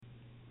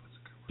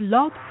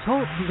Blog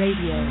Talk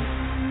Radio.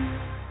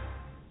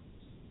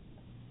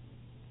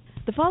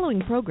 The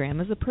following program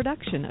is a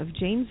production of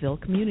Janesville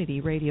Community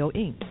Radio,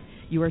 Inc.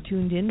 You are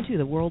tuned in to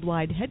the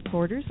worldwide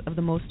headquarters of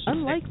the most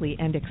unlikely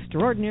and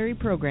extraordinary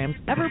programs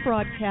ever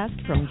broadcast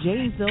from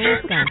Janesville,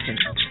 Wisconsin.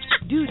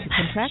 Due to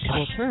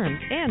contractual terms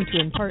and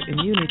to impart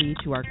immunity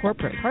to our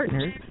corporate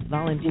partners,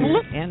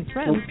 volunteers, and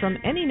friends from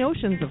any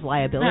notions of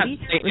liability,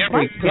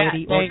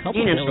 responsibility, or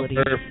culpability,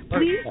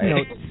 please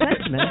note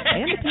sentiments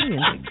and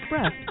opinions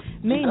expressed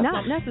may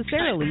not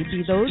necessarily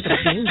be those of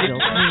Janesville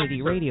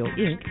Community Radio,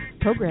 Inc.,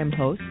 program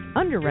hosts,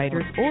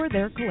 underwriters, or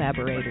their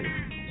collaborators.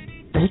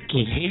 They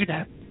can hear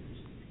that.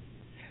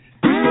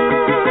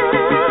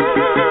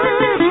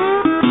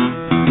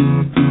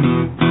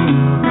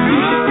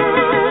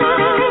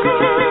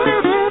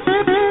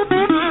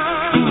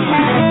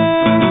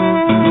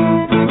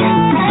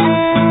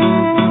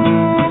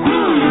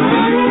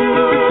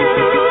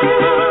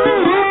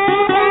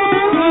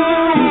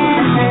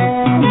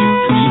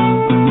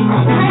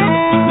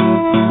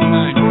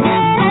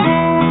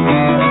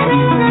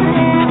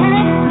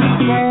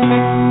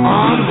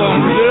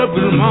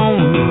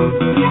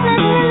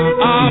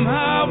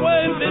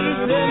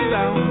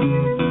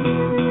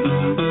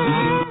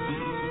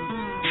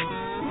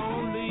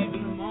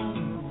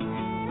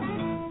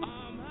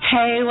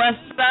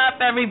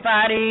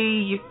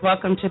 Everybody,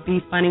 welcome to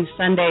Bfunny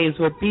Sundays.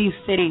 We're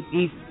Bcity,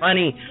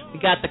 Bfunny. We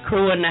got the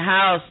crew in the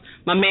house.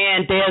 My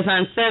man, Dez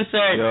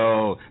Uncensored.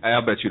 Yo, I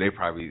bet you they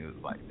probably was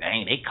like,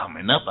 dang, they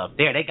coming up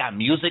there. They got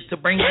music to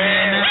bring in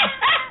now.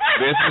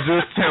 This is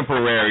just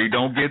temporary.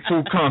 Don't get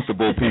too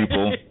comfortable,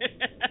 people.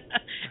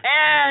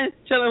 And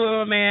chilling with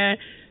my man,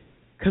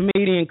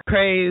 comedian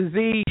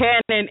Crazy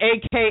Cannon,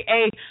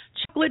 a.k.a.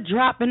 Chocolate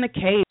Drop in the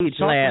Cage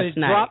last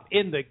night. Drop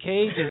in the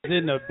Cage is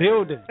in the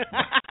building.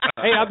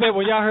 Hey, I bet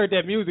when y'all heard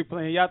that music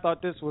playing, y'all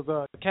thought this was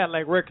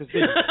Cadillac Records.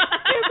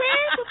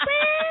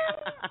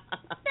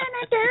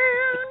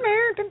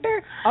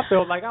 I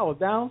felt like I was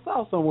down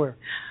south somewhere.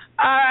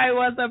 All right,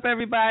 what's up,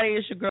 everybody?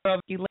 It's your girl,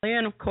 Vicky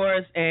Lynn, of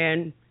course.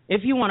 And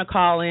if you want to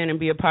call in and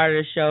be a part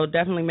of the show,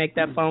 definitely make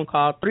that phone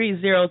call,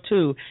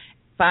 302-580-5769,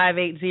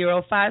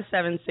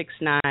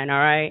 all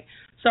right?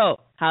 So,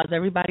 how's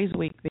everybody's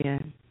week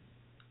been?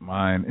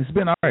 Mine, it's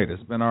been all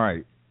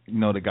right. You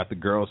know, they got the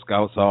Girl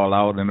Scouts all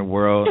out in the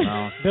world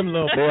now. They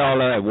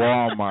all at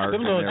Walmart.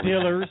 Them little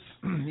dealers.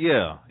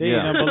 Yeah.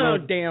 Little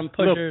damn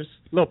pushers.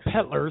 Little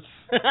peddlers.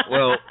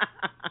 Well,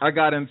 I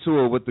got into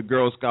it with the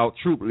Girl Scout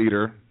troop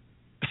leader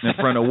in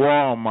front of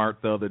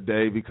Walmart the other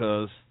day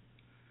because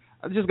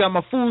I just got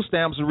my food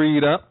stamps to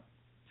read up.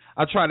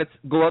 I tried to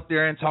go up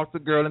there and talk the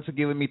girl into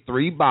giving me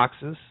 3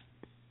 boxes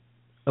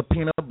of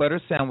peanut butter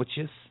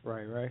sandwiches.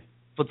 Right.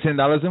 For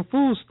 $10 in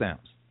food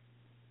stamps.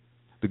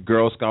 The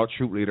Girl Scout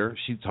troop leader,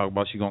 she talked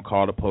about she going to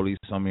call the police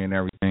on me and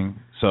everything.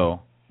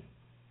 So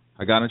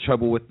I got in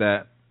trouble with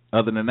that.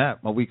 Other than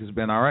that, my week has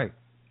been all right.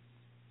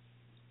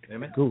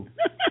 Emmett? Cool.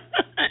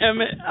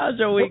 Emmett, how's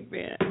your week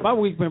been? My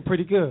week been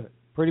pretty good.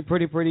 Pretty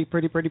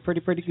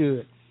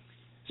good.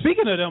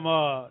 Speaking of them,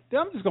 I'm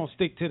just going to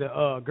stick to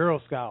the Girl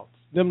Scouts,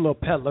 them little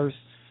peddlers.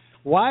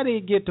 Why they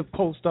get to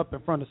post up in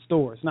front of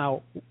stores?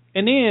 Now,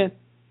 and then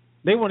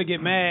they want to get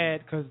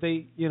mad because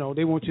they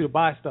want you to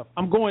buy stuff.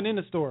 I'm going in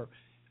the store.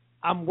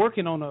 I'm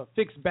working on a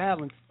fixed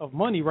balance of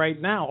money right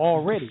now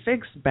already.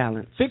 Fixed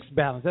balance.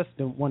 That's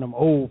one of them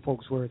old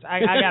folks' words. I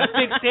got a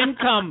fixed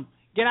income.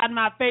 Get out of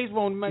my face.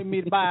 Won't make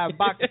me buy a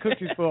box of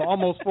cookies for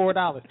almost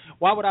 $4.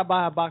 Why would I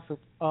buy a box of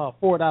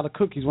 $4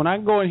 cookies when I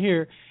can go in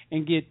here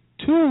and get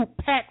 2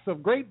 packs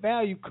of great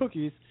value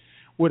cookies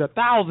with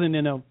 1,000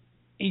 in them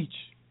each?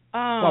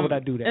 Why would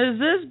I do that? Is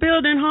this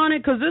building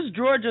haunted? Because this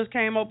drawer just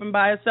came open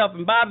by itself.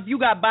 And, Bob, if you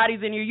got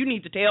bodies in here, you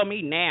need to tell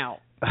me now.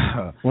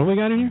 What we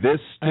got in here? This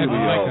studio.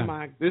 Oh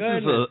my this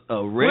goodness. is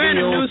a radio We're in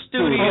a new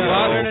studio.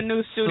 We're in a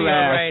new studio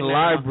right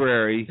now.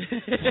 Library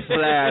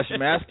 /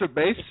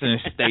 masturbation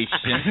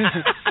station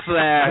 /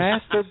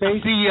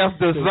 CF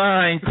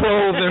design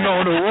clothing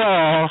on the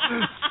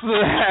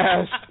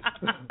wall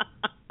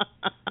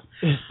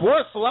 /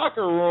 sports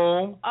locker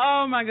room.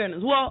 Oh my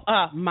goodness. Well,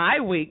 my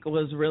week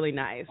was really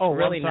nice. Oh,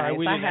 really nice.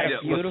 I had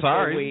a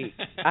beautiful week.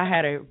 I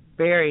had a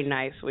very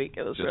nice week.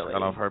 It was just really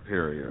cut off her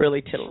period.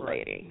 Really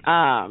titillating.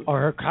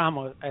 Or her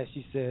comma, as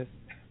she says.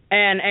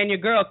 And your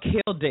girl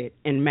killed it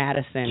in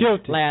Madison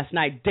last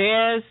night.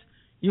 Dez,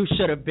 you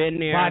should have been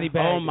there. Body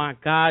bag. Oh my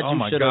God, you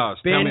should have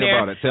been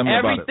there. Tell me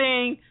about it.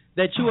 Everything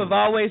that you have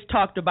always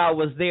talked about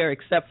was there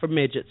except for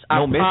midgets.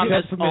 No I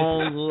midgets? promise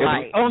on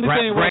life. Only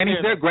thing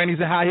Granny's there? Granny's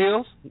in high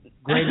heels?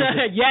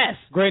 Yes.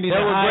 Granny's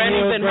there in were high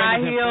grannies heels, in high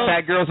heels.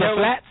 Fat girls in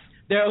flats?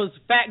 There was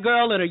a fat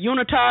girl in a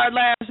unitard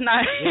last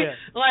night. Yeah.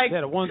 She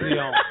had a onesie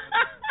on.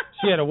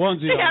 She had a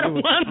onesie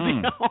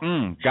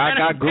on.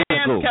 Gaga goo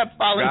goo. Kept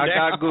falling down.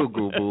 Gaga goo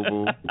goo boo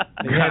boo.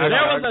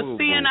 There was a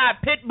CNI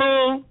pit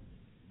bull.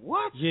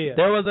 What? Yeah.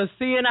 There was a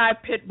CNI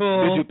pit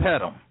bull. Did you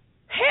pet him?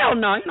 Hell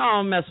no. You know I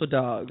don't mess with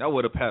dogs. I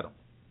would have pet him.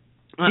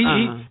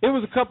 It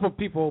was a couple of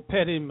people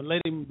pet him and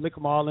let him lick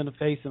them all in the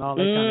face and all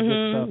that kind of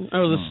good stuff.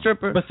 It was a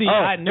stripper. But see,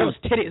 I knew there was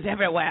titties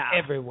everywhere.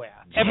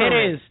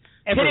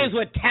 Titties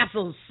with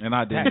tassels. And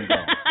I didn't go.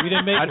 You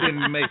didn't make it. I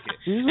didn't make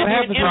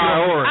it.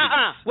 Priority.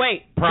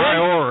 Wait.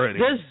 Priority.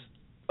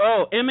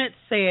 Emmett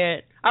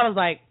said, I was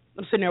like,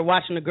 I'm sitting there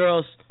watching the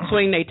girls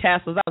swing their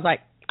tassels. I was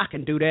like, I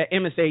can do that.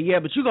 Emmett said, yeah,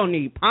 but you're going to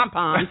need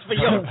pom-poms for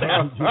your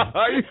tassels. You're going to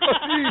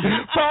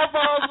need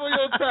pom-poms for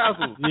your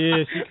tassels.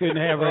 Yeah, she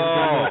couldn't have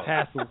her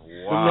tassels.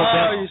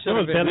 Wow. You should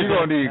have been. You're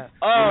going to need,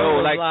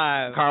 like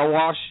car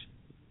wash.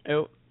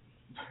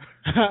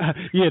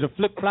 Yeah, the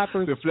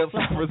flip-floppers. The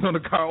flip-floppers on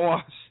the car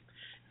wash.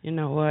 You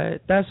know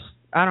what?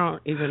 I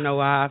don't even know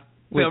why.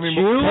 Tell me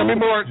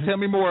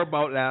more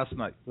about last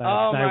night.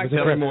 Tell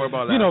me more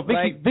about last night. You know,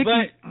 Vicky,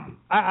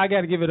 I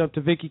got to give it up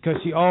to Vicky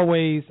because she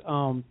always,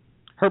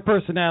 her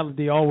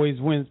personality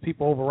always wins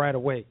people over right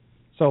away.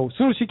 So as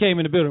soon as she came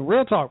in the building,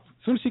 real talk,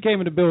 as soon as she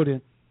came in the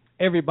building,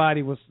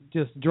 everybody was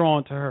just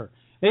drawn to her.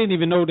 They didn't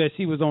even know that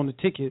she was on the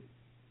ticket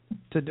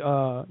to,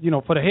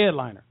 for the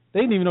headliner.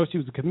 They didn't even know she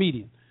was a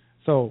comedian.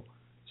 So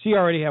she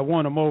already had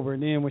won them over.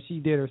 And then when she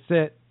did her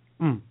set,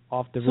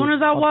 off the roof. As soon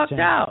as I walked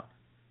out,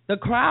 the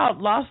crowd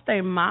lost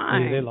their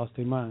mind. Yeah, they lost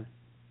their mind.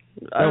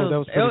 That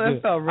was pretty good.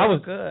 It felt real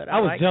good.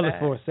 I was jealous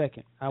for a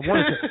second. I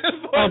wanted to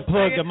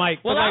unplug the mic.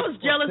 Well, I was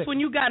jealous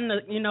when you got in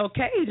the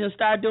cage and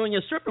started doing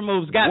your stripper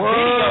moves. Got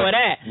video of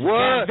that.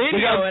 What? Got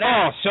video of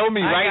that. Show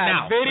me right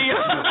now.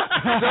 Video.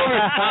 Show me.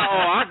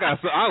 I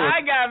got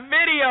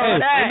video of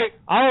that.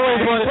 I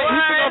always wanted to.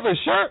 He took off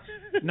his shirt.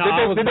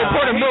 No, did they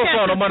pour the milk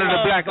on him under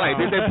the black light?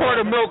 Did they pour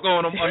the milk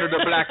on him under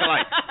the black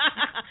light?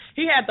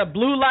 He had the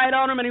blue light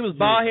on him, and he was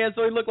bald head,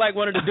 so he looked like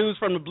one of the dudes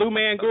from the Blue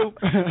Man Group.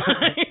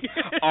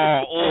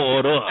 All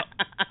oiled up.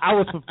 I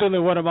was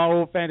fulfilling one of my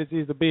old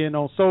fantasies of being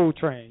on Soul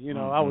Train.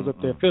 I was up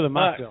there feeling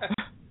myself.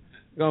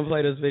 Gonna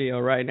play this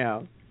video right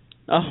now.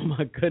 Oh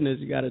my goodness,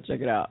 you gotta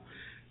check it out.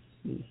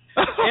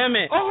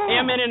 Emmett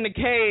in the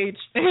cage.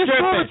 He's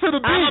moving to the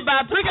beat. I'm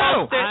about to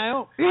post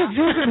it. He's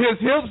using his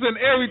hips and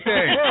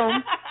everything.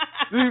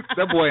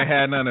 That boy ain't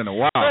had none in a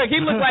while. Look,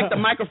 he looked like the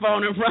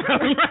microphone in front of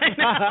him right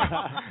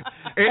now.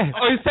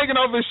 He's taking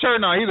off his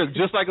shirt now. He looks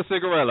just like a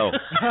cigarello.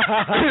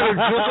 He looks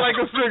just like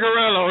a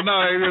cigarello.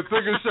 No, he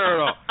took his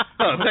shirt off.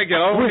 Take it.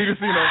 I don't need to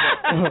see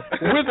no more.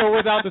 With or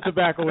without the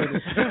tobacco in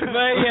it.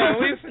 But yeah,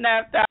 we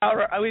snapped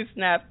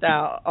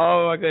out.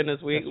 Oh my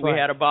goodness, we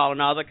had a ball,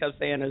 and all I kept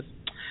saying is,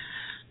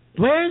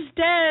 "Where's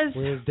Dez?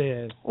 Where's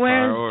Dez?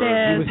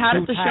 How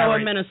did the show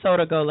in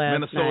Minnesota go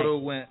last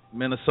night?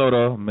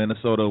 Minnesota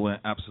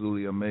went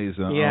absolutely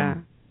amazing. Yeah.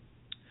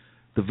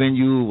 The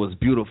venue was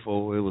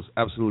beautiful. It was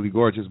absolutely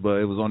gorgeous, but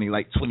it was only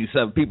like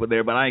 27 people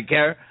there, but I didn't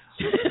care.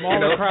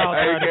 Smaller crowd.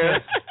 I didn't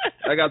care.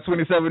 I got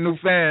 27 new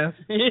fans.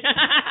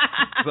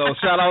 So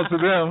shout out to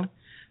them.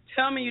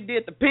 Tell me you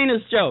did the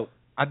penis joke.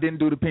 I didn't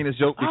do the penis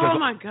joke because oh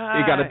my God.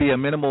 It got to be a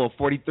minimum of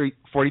 43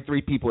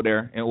 people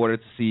there in order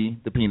to see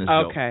the penis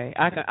joke. Okay,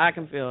 I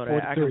can feel that.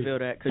 43. I can feel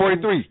that.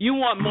 43. You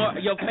want more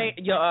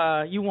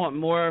you want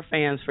more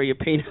fans for your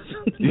penis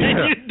than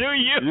you do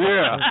you.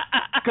 Yeah.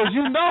 Because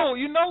you know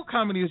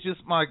comedy is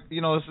just my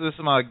it's just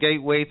my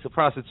gateway to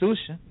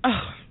prostitution.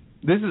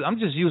 I'm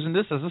just using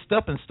this as a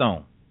stepping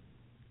stone.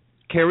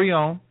 Carry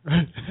on.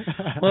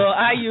 Well,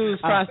 I use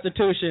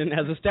prostitution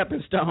as a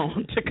stepping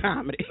stone to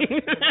comedy.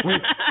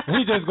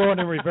 we just going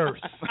in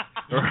reverse.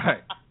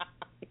 Right.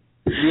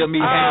 We'll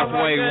meet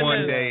halfway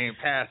one day and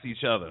pass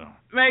each other.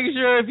 Make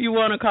sure if you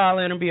want to call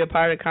in and be a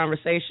part of the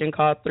conversation,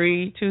 call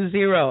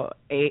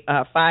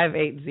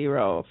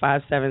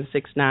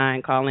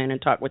 320-580-5769. Call in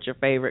and talk with your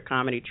favorite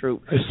comedy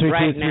troupe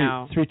right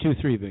now.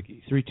 323,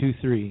 Vicky.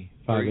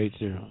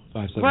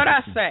 323-580-5769. What'd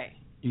I say?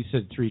 You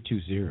said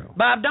 320.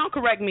 Bob, don't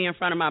correct me in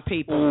front of my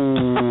people.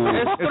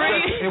 It's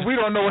if we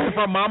don't know if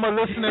our mama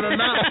listening or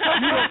not,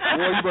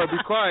 you better be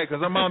quiet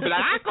because our mama be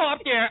like, I go up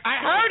there. I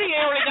heard he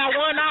only got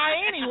one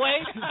eye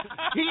anyway.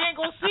 He ain't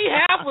going to see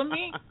half of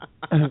me.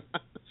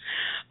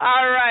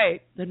 All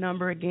right. The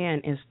number again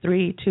is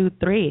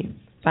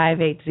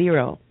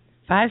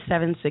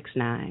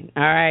 323-580-5769.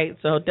 All right.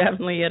 So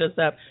definitely hit us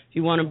up if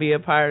you want to be a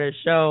part of the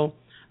show.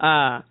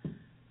 I'm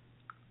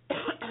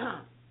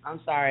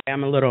sorry.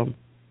 I'm a little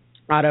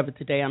out of it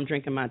today. I'm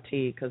drinking my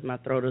tea because my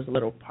throat is a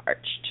little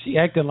parched. She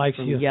acting like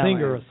she's a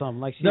singer or something.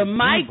 Like the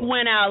mic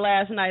went out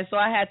last night, so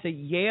I had to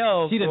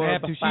yell. She didn't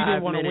have to. She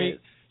didn't want to wait.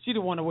 She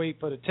didn't want to wait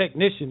for the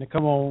technician to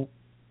come on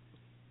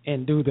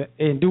and do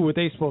what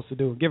they're supposed to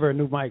do. Give her a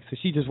new mic. So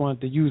she just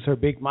wanted to use her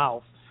big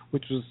mouth,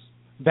 which was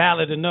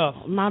valid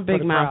enough. My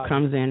big mouth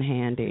comes in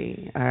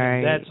handy. All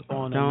right. That's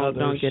on another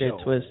Don't get show.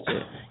 it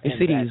twisted. You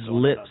see these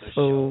lips,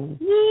 fool.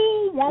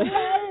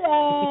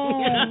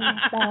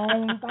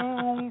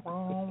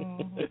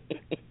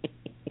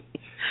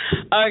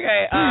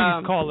 Okay.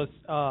 Please call us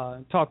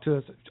and talk to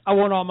us. I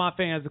want all my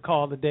fans to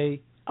call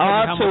today.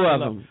 All two of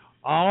them.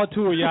 All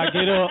two of y'all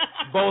get up.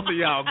 Both of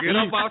y'all get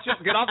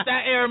off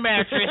that air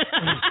mattress.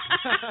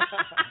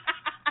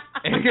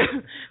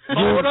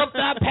 Hold up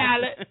that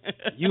pallet.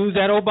 Use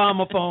that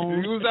Obama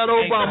phone. Use that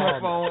Obama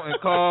phone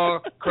and call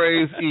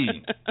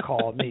Crazy.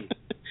 Call me.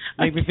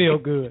 Make me feel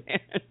good.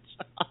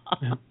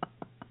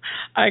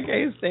 I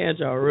can't stand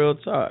y'all. Real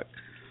talk.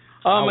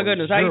 Oh my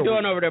goodness, how you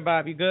doing over there,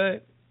 Bob? You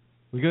good?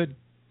 We good.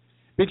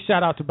 Big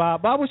shout out to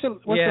Bob. Bob, what's your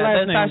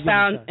last name? Our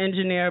sound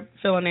engineer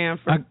filling in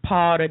for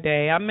Paul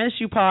today. I miss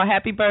you, Paul.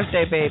 Happy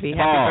birthday, baby.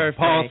 Happy birthday.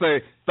 Paul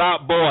say,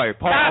 stop boy.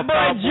 Stop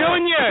boy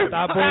Junior.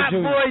 Stop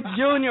boy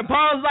Junior.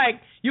 Paul's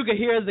like, you could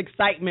hear his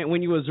excitement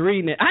when you was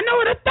reading it. I know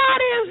what a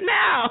thought is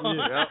now.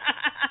 Yeah.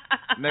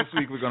 Next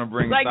week we're going to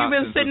bring like you've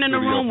been sitting in the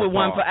room with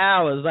one for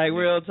hours, like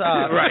real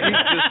talk. Right. He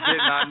just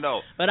did not know.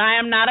 But I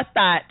am not a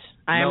thought.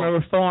 I am a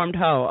reformed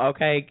hoe,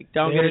 okay?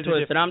 Don't get it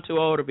twisted. I'm too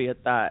old to be a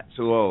thought.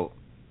 Too old.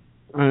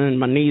 And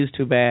my knee's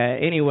too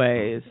bad.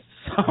 Anyways,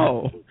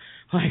 so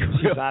like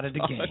she's out of the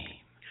game.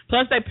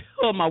 Plus they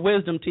pulled my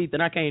wisdom teeth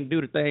and I can't do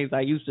the things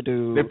I used to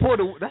do. They poured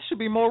that should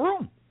be more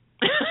room.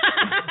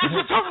 What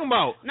you talking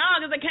about? No,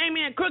 because they came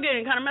in crooked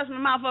and kind of messed my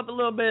mouth up a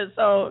little bit.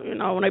 So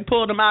when they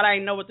pulled them out, I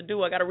didn't know what to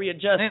do. I got to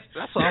readjust.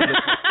 That's what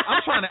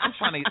I'm trying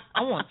to.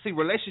 I want to see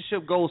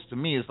relationship goals to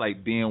me is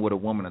like being with a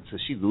woman until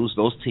she loses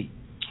those teeth.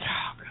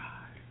 Oh God.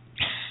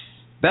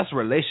 That's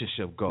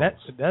relationship goals.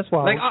 That's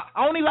why. Like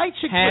I only like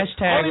chicks.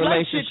 Hashtag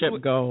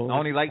relationship goals. I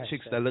only like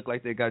chicks that look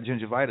like they got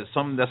gingivitis.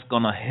 Something that's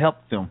gonna help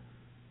them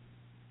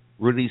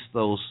release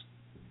those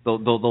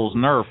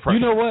nerve pressures.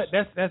 You know what?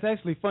 That's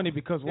actually funny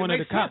because one of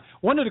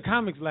the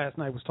comics last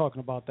night was talking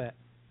about that.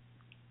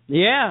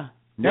 Yeah.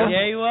 Yeah,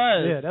 he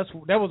was. Yeah,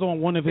 that was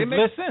on one of his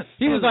lists. Sense.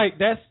 He was like,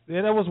 that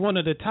was one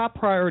of the top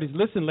priorities.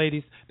 Listen,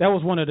 ladies, that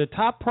was one of the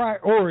top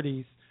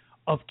priorities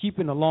of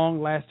keeping a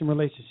long-lasting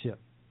relationship.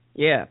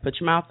 Yeah, put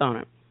your mouth on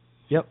it.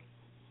 Yep.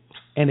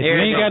 And if you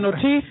ain't got no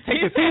teeth, take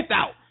your teeth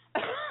out.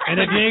 And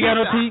if you ain't got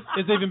no teeth,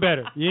 it's even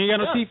better. You ain't got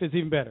no teeth, it's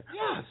even better.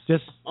 Yes.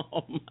 Just.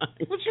 Oh my.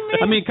 What you mean?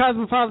 I mean,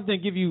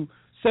 Cosmopolitan give you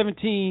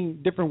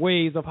 17 different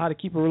ways of how to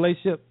keep a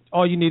relationship.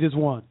 All you need is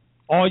one.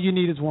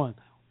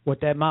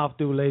 What that mouth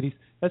do, ladies.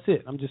 That's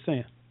it. I'm just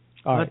saying.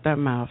 All right. What that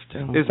mouth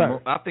do.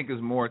 I think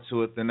there's more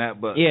to it than that,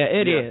 but yeah,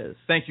 it is.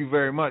 Thank you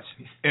very much,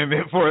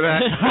 Emmett, for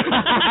that.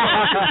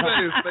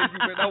 Thank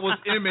you. That was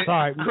Emmett.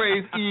 Sorry.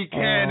 Crazy E.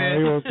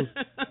 Cannon.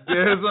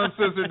 His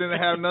uncensored didn't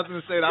have nothing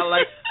to say. I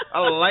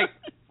like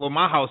for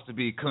my house to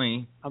be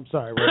clean. I'm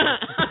sorry.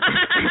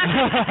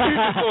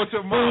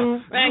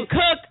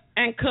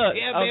 And cook.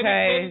 Yeah,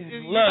 okay.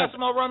 baby, look, got some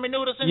more ramen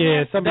noodles in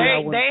there?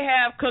 They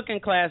have cooking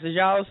classes.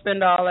 Y'all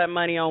spend all that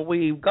money on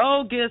weave.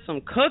 Go get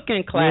some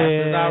cooking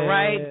classes. All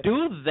right,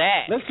 do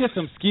that. Let's get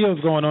some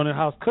skills going on in the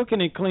house,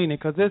 cooking and cleaning,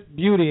 because this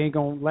beauty ain't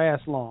gonna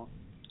last long.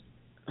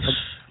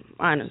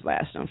 Mine is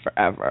lasting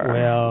forever.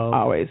 Well,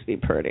 always be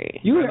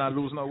pretty. You not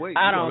lose no weight.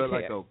 I don't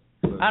care.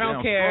 I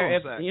don't care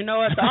if you know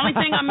what. The only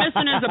thing I'm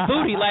missing is a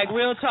booty. Like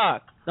real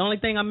talk. The only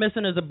thing I'm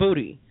missing is a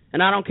booty.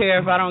 And I don't care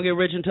if I don't get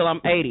rich until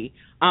I'm 80.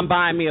 I'm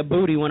buying me a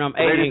booty when I'm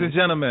 80. Ladies and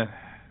gentlemen,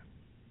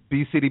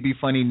 Bcity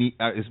Bfunny,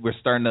 we're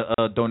starting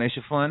a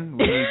donation fund.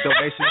 We need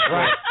donations.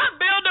 Right.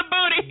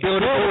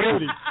 Build a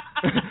booty.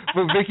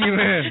 For Vicky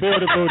Lynn.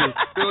 Build a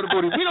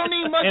booty. We don't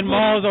need much. And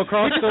malls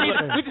across the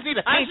we just need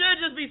a tank. I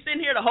should just be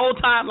sitting here the whole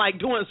time like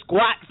doing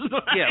squats.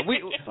 Yeah, we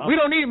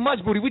don't need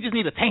much booty. We just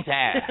need a tank to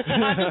add.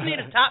 I just need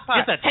a top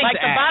part. Just a tank like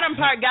to the add. bottom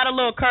part got a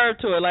little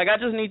curve to it. Like I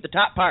just need the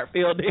top part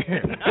filled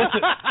in.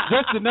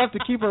 just enough to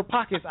keep her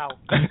pockets out.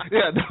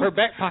 Yeah, her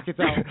back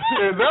pockets out.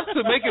 Enough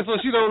to make it so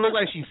she don't look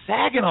like she's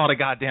sagging all the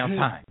goddamn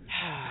time.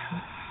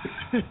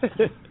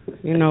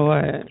 You know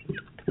what?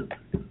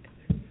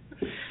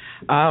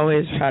 I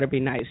always try to be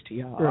nice to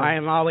y'all. Right. I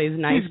am always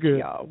nice to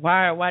y'all.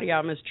 Why do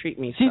y'all mistreat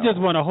me She so? just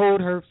want to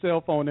hold her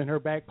cell phone in her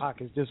back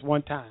pocket just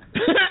one time.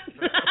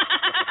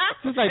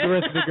 Just like the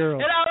rest of the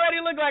girls. It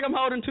already looked like I'm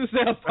holding two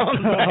cell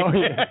phones back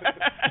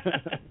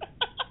there.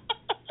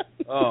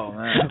 Oh,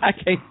 man. I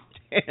can't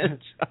stand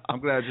y'all. I'm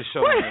glad you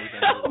showed me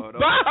everything.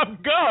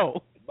 Bob,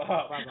 go.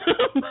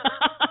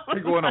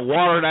 You're going to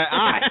water that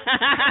eye.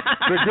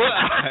 The good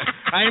eye.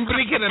 I ain't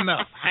blinking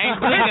enough.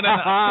 Quit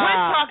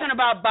talking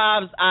about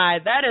Bob's eye.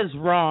 That is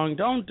wrong.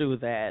 Don't do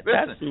that.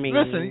 That's mean.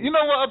 Listen, you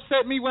know what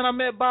upset me when I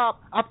met Bob?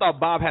 I thought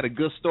Bob had a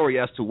good story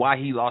as to why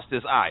he lost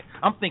his eye.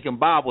 I'm thinking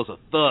Bob was a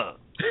thug.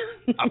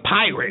 A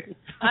pirate.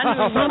 I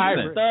knew he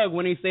was a thug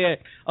when he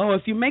said, "Oh,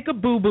 if you make a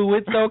boo-boo,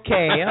 it's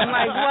okay." I'm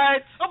like,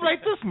 what? I'm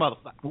like, this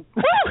motherfucker.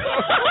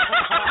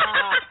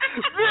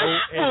 This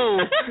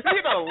fool,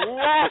 he done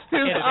lost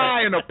his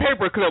eye in a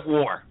paperclip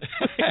war.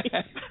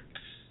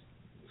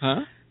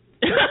 Huh?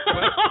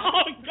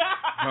 Oh, God.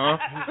 Huh?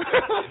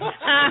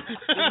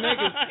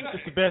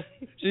 It's the best.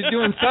 She's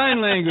doing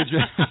sign language.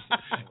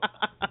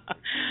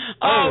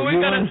 We're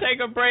going to take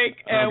a break,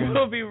 and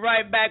we'll be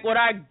right back with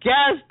our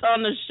guest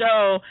on the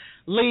show,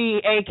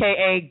 Lee,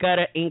 a.k.a.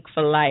 Gutter Inc.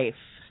 for Life.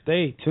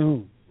 Stay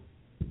tuned.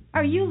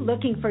 Are you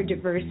looking for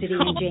diversity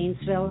in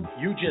Janesville?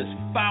 You just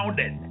found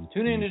it.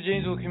 Tune in to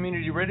Janesville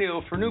Community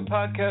Radio for new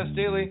podcasts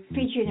daily.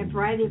 Featuring a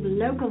variety of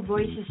local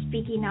voices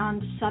speaking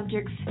on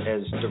subjects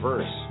as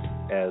diverse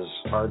as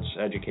arts,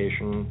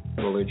 education,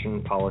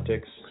 religion,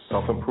 politics,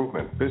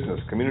 self-improvement, business,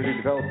 community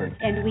development.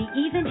 And we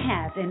even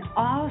have an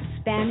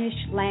all-Spanish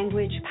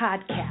language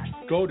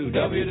podcast. Go to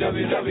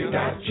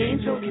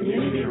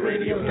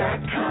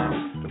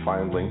www.janesvillecommunityradio.com to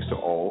find links to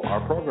all our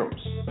programs.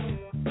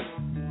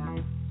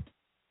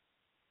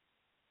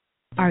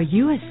 Are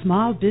you a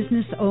small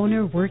business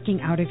owner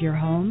working out of your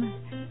home?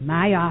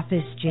 My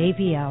office,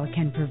 JVL,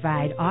 can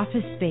provide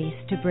office space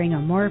to bring a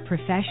more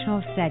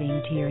professional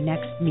setting to your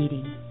next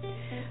meeting.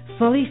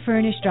 Fully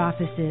furnished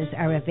offices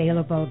are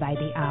available by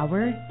the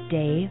hour,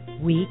 day,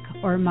 week,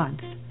 or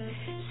month.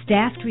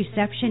 Staffed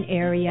reception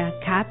area,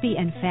 copy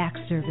and fax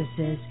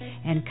services,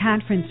 and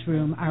conference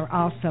room are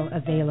also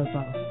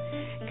available.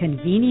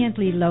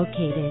 Conveniently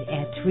located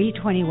at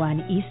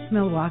 321 East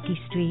Milwaukee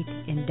Street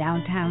in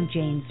downtown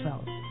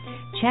Janesville.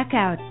 Check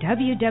out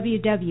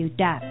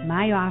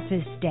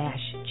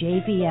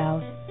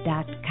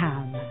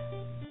www.myoffice-jvl.com.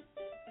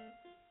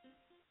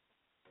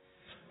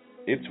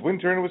 It's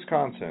winter in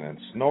Wisconsin, and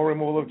Snow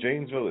Removal of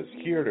Janesville is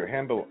here to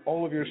handle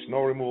all of your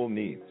snow removal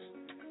needs.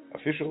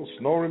 Official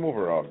snow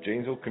remover of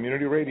Janesville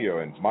Community Radio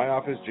and My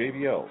Office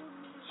JVL.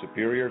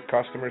 Superior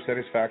customer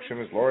satisfaction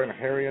is Lauren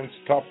Harrian's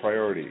top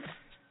priority.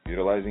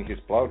 Utilizing his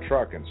plow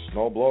truck and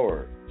snow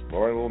blower,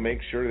 Lauren will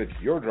make sure that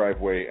your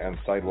driveway and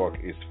sidewalk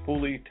is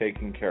fully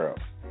taken care of.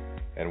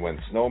 And when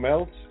snow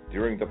melts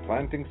during the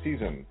planting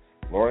season,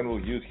 Lauren will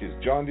use his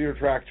John Deere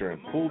tractor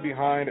and pull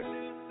behind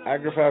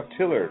AgriFab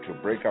tiller to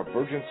break up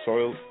virgin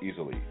soils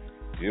easily.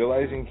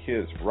 Utilizing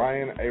his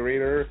Ryan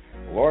aerator,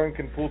 Lauren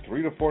can pull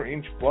 3 to 4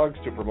 inch plugs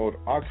to promote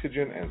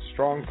oxygen and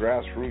strong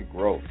grass root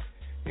growth.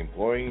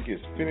 Employing his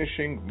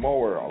finishing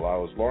mower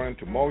allows Lauren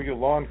to mow your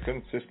lawn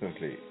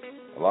consistently.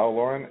 Allow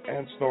Lauren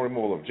and Snow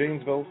Removal of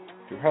Janesville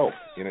to help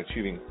in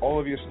achieving all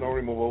of your snow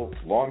removal,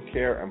 lawn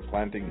care, and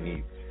planting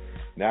needs.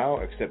 Now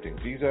accepting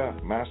Visa,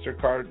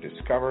 MasterCard,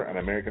 Discover, and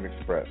American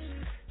Express.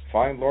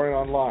 Find Lauren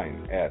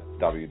online at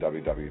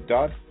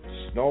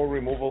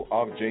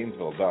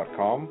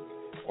www.snowremovalofjanesville.com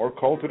or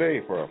call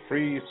today for a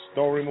free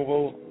snow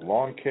removal,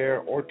 lawn care,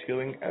 or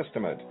tilling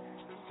estimate.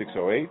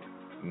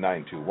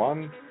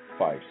 608-921-5756.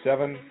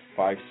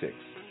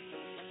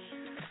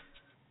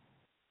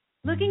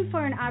 Looking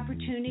for an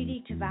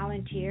opportunity to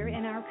volunteer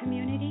in our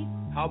community?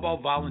 How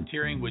about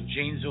volunteering with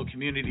Janesville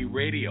Community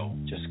Radio?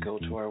 Just go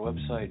to our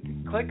website,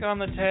 click on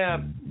the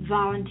tab,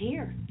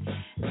 Volunteer.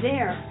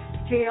 There,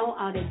 fill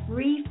out a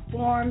brief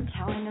form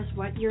telling us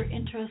what your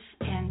interests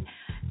and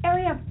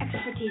area of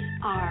expertise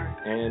are.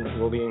 and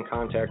we'll be in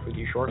contact with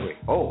you shortly.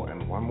 Oh,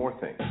 and one more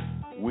thing.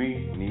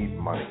 We need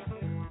money.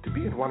 To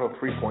be at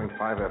 103.5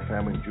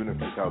 FM in June of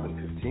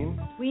 2015,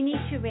 We need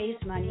to raise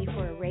money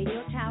for a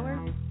radio tower,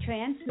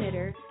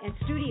 transmitter, and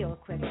studio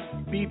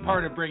equipment. Be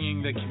part of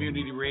bringing the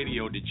community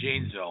radio to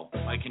Janesville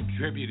by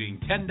contributing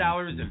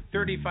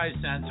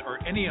 $10.35 or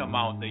any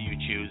amount that you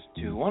choose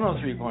To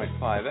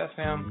 103.5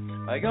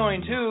 FM by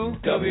going to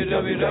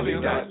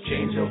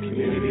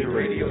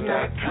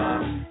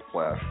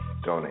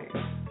www.janesvillecommunityradio.com/donate.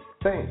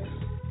 Thanks.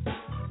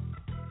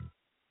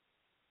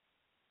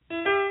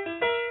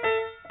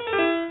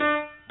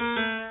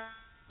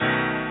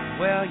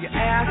 Well, you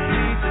asked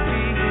me to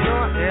be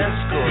your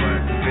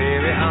escort,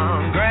 baby,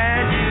 on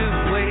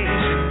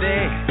graduation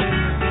day.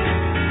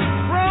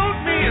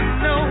 Wrote me a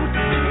note,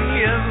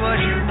 here's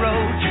what you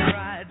wrote. You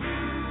cried,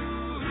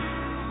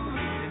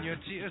 and your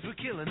tears were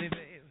killing me, babe.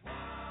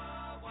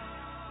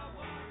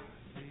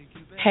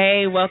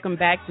 Hey, welcome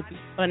back to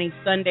Bfunny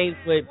Sundays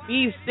with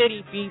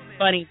Bcity,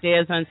 Bfunny,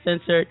 Dez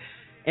Uncensored,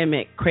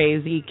 Emmett,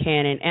 Crazy,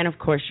 Cannon, and of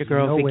course your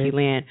girl Vicky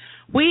Lynn.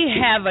 We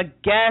have a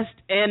guest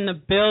in the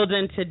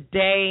building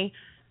today.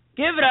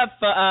 Give it up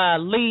for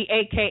Lee,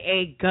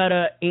 aka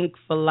Gutter Ink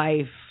for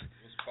Life,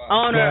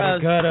 owner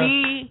of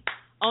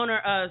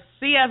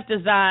CF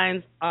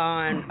Designs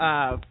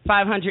on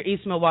 500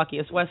 East Milwaukee.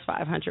 It's West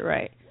 500,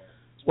 right?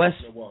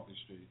 West Milwaukee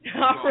Street.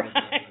 All right.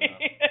 I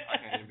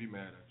can't even be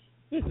mad at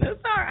you.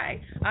 That's all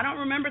right. I don't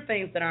remember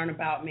things that aren't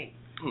about me.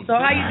 So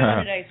how you doing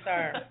today,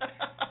 sir?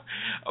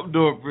 I'm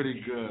doing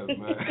pretty good,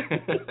 man.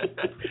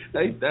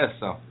 Ain't that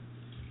something?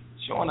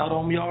 Showing out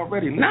on me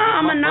already. No,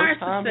 I'm a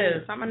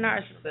narcissist.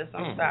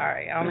 I'm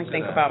sorry. I only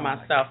think about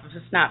myself. If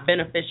it's not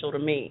beneficial to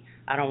me,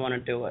 I don't want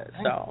to do it.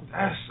 So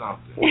That's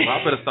something. Well,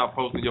 I better stop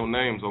posting your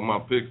names on my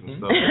pics and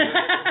stuff.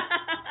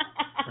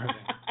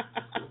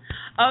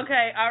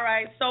 Okay, all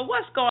right. So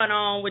what's going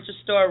on with your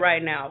store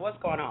right now? What's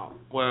going on?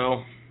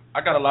 Well,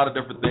 I got a lot of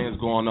different things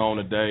going on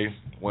today.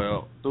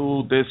 Well,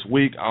 through this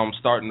week, I'm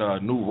starting a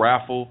new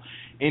raffle.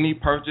 Any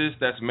purchase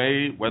that's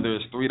made, whether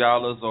it's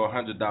 $3 or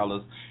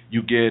 $100,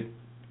 you get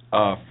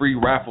a free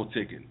raffle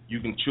ticket. You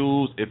can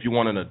choose if you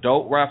want an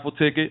adult raffle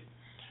ticket,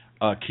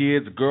 a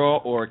kid's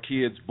girl, or a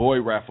kid's boy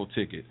raffle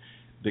ticket.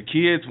 The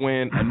kids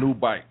win a new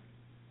bike,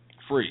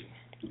 free.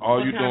 All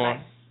What you kind of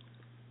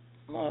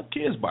doing?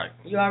 Kid's bike.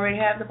 You already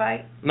have the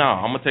bike? No,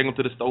 I'm gonna take them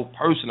to the store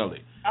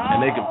personally,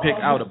 and they can pick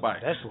out a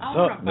bike. That's what's I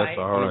want up. a bike. That's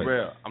all right.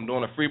 Real. I'm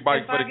doing a free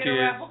bike If for I the get a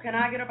kids. raffle, can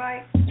I get a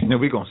bike? Then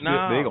we gonna steal.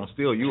 No. They gonna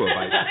steal you a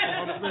bike. Is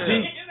that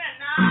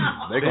not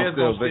They gonna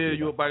steal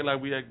you a bike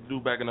like we had to do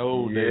back in the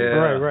old days.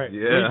 Right.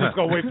 Yeah. You just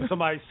gonna wait for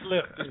somebody to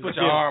slip. Just put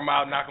your arm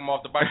out, knock them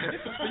off the bike. This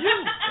is for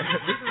you.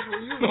 This is for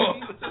you.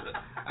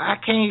 I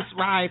can't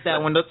ride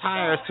that when the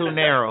tire's too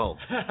narrow.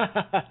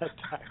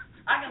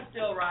 I can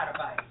still ride a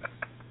bike.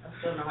 I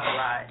still know how to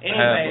ride.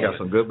 Anyway, you got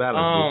some good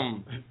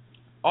balance.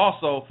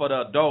 Also, for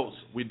the adults,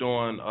 we're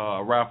doing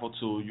a raffle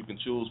too. You can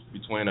choose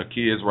between a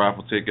kid's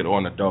raffle ticket or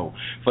an adult.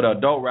 For the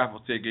adult raffle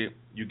ticket,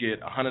 you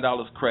get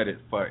 $100 credit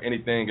for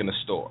anything in the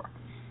store.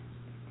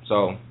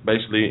 So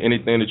basically,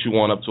 anything that you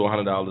want up to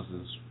 $100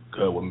 is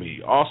good with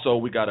me. Also,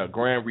 we got a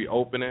grand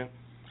reopening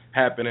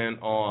happening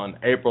on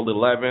April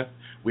 11th.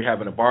 We're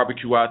having a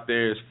barbecue out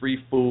there. It's free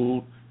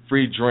food,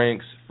 free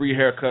drinks, free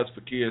haircuts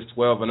for kids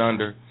 12 and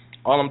under.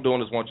 All I'm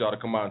doing is want y'all to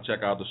come out and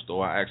check out the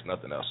store. I ask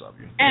nothing else of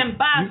you. And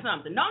buy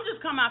something. Don't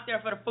just come out there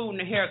for the food and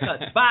the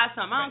haircuts. Buy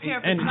something. I don't care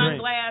if it's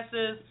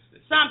sunglasses,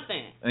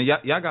 something. And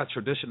y'all got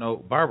traditional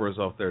barbers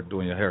out there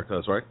doing your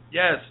haircuts, right?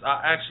 Yes,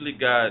 I actually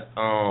got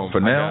for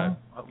now.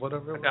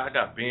 Whatever. I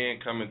got Ben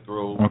coming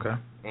through. Okay.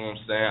 You know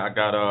what I'm saying? I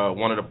got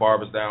one of the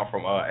barbers down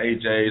from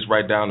AJ's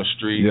right down the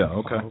street.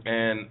 Yeah. Okay.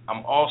 And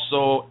I'm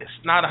also,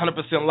 it's not 100%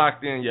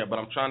 locked in yet, but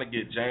I'm trying to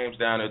get James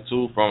down there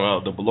too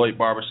from the Beloit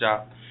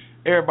Barbershop.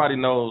 Everybody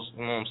knows,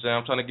 you know what I'm saying?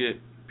 I'm trying to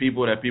get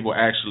people that people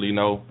actually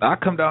know. I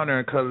come down there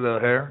and cut a little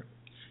hair.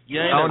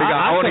 Yeah,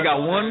 I only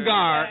got one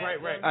guard.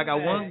 Right. I got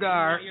one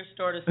guard. Your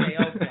store to stay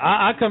open.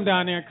 I come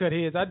down there and cut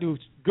heads. I do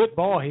good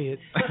ball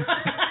heads.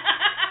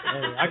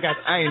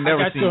 I ain't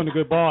never seen a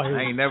good ball head.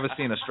 I ain't never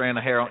seen a strand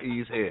of hair on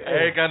E's head.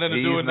 Ain't got nothing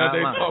to do with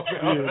nothing.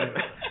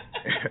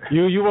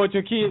 You want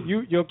your kid?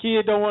 Your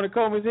kid don't want to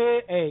comb his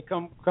head? Hey,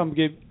 come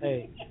get.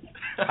 Hey,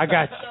 I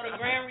got you. So the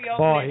grand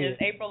reopening is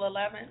April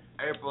 11th.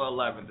 April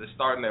 11th. It's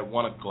starting at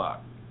 1:00. All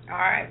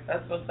right,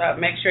 that's what's up.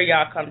 Make sure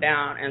y'all come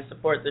down and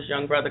support this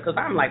young brother because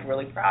I'm like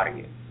really proud of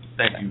you.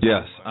 Thank you.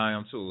 Yes, I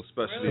am too,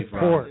 especially really from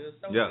good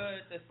to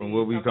see from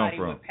where we come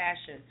from. With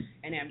passion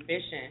and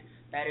ambition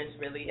that is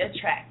really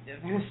attractive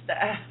and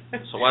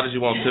stuff. So why did you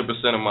want 10%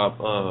 of my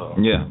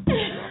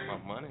my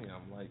money?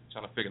 I'm like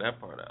trying to figure that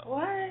part out.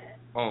 What?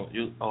 I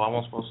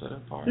wasn't supposed to say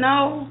that part.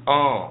 No.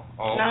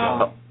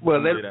 No.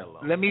 Well,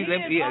 let me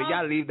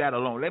y'all leave that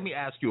alone. Let me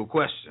ask you a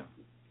question.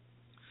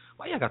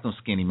 Why y'all got them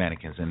skinny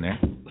mannequins in there?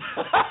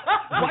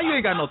 Why you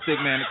ain't got no thick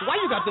mannequins?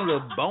 Why you got them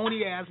little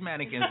bony ass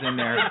mannequins in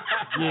there?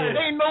 Yeah.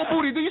 They ain't no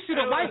booty. Do you see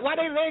the why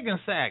they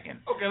leggings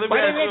sagging? Okay, let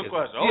me ask you a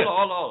question.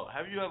 Hold on.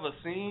 Have you ever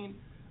seen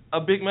a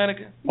big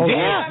mannequin? Oh,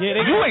 yeah. You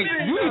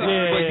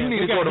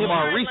need to go to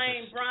Maurice.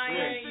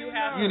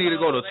 You need to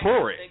go to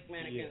Torrid.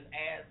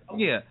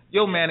 Yeah,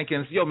 your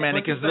mannequins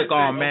look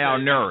all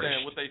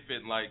malnourished. What they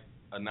fit like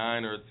a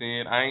 9 or a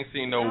 10? I ain't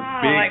seen no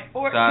big like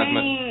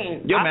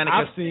 14. size.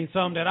 I've seen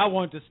some that I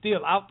wanted to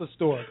steal out the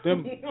store.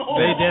 Them,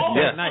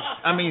 that's nice.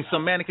 I mean,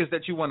 some mannequins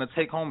that you want to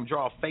take home and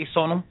draw a face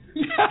on them.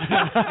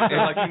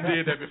 Like you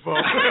did that before.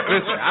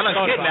 Listen, I done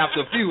kidnapped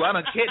a few. I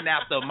done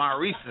kidnapped the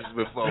Maurices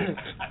before.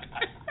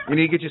 You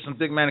need to get you some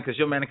thick mannequins.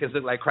 Your mannequins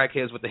look like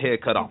crackheads with the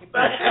head cut off.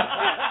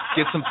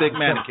 Get some thick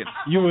mannequins.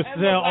 You will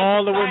sell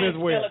all the women's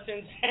wear.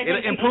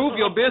 It'll improve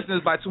your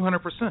business by 200%.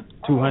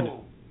 200.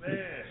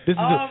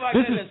 My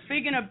goodness.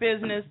 Speaking of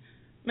business,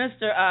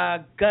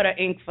 Mr. Gutter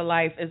Inc. for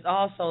Life is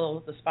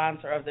also the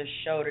sponsor of this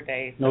show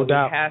today. So no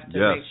doubt. We have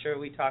to make sure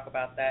we talk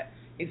about that.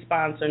 He's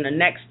sponsoring the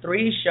next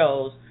 3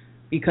 shows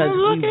because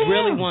we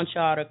really want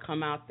y'all to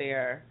come out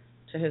there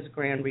to his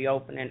grand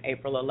reopening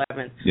April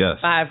 11th. Yes.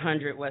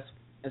 500 West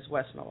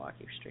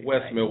Milwaukee Street.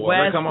 West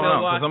Milwaukee. Come on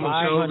out, because I'm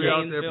going to be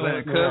out there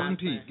playing Cousin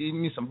Pete. Give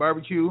me some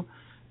barbecue.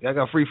 Y'all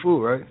got free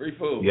food, right? Free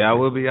food. Yeah, I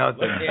will be out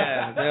there.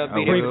 Yeah, there'll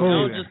be free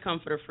food. Don't just come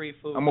for the free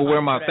food. I'm gonna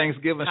wear my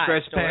Thanksgiving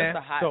stretch pants.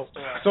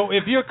 So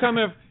if you're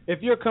coming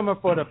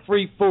for the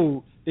free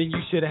food, then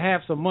you should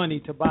have some money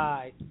to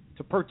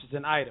purchase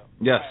an item.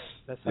 Yes.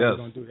 That's how you're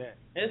gonna do that.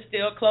 It's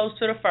still close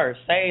to the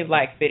first. Save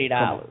like $50.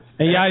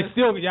 And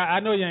I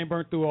know you ain't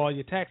burnt through all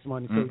your tax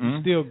money, so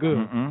you're still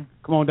good.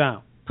 Come on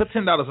down. Put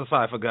 $10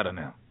 aside for Gutter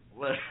now.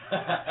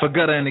 For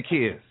Gutter and the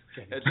kids.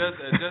 And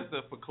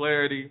just for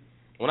clarity.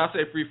 When I say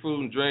free food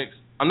and drinks,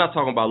 I'm not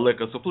talking about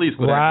liquor, so please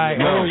put that.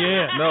 No,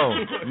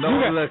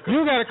 No liquor.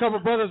 You got a couple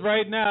brothers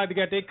right now that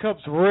got their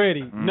cups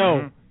ready.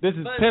 No, this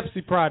is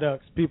Pepsi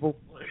products, people.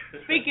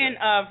 Speaking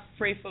of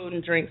free food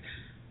and drinks,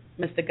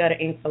 Mr. Gutter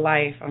Inc. for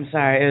Life, I'm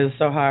sorry, it was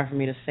so hard for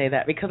me to say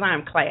that because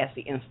I'm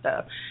classy and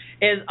stuff,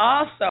 is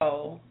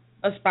also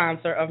a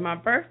sponsor of my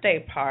birthday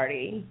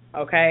party,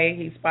 okay?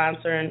 He's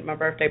sponsoring my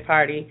birthday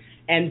party,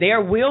 and there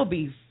will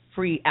be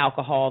free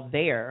alcohol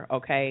there,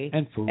 okay?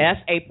 And food. That's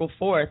April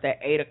 4th at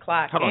 8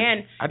 o'clock.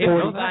 And if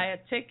you buy a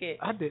ticket.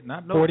 I did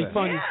not know 40 that.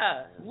 Funny.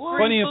 Yeah.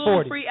 Funny and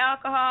 40. Free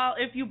alcohol.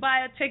 If you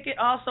buy a ticket,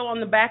 also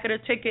on the back of the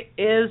ticket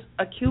is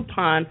a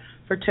coupon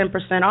for 10%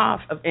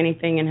 off of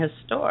anything in his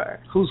store.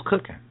 Who's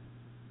cooking?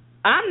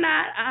 I'm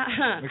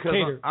not.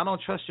 Because I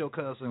don't trust your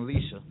cousin,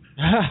 Leisha.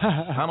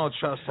 I don't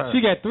trust her.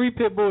 She got 3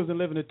 pit bulls and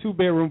live in a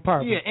 2-bedroom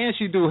apartment. Yeah, and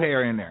she do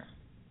hair in there.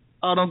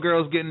 All them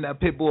girls getting that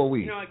pit bull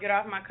weed. You know, get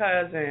off my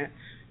cousin.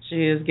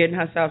 She is getting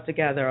herself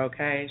together,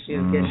 okay? She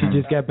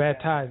just got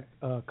baptized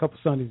a couple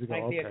Sundays ago.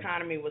 Like okay. The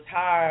economy was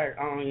hard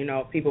on,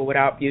 people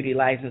without beauty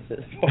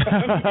licenses.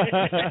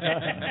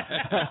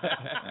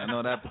 I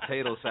know that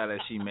potato salad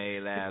she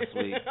made last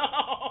week.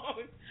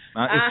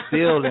 It's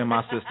still in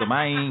my system.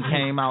 I ain't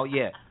came out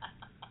yet.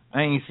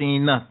 I ain't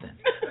seen nothing.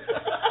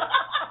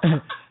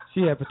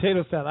 She had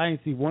potato salad. I ain't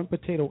see one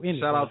potato in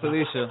it. Shout out to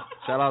Alicia.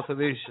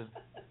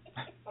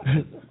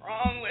 What's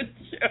wrong with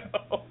you?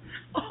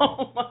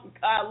 Oh my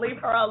God, leave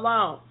her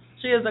alone.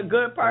 She is a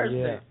good person.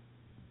 Yeah.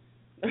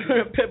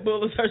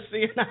 Pitbull is her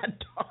CNI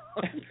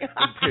dog.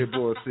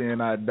 Pitbull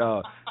CNI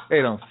dog.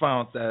 They done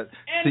found that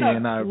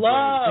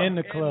CNI in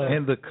the club.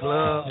 In the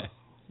club.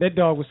 That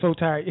dog was so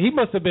tired. He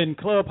must have been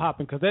club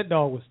hopping because that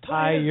dog was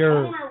tired. His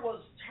owner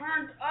was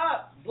turned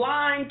up.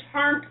 Blind,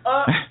 turned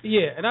up.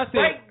 Yeah, and I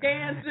said, break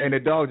dancing. And the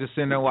dog just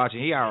sitting there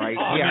watching. He all right.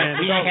 Oh,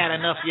 he ain't had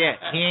enough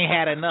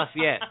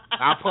yet.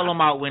 I'll pull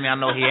him out when I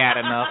know he had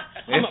enough.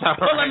 I'm gonna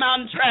pull him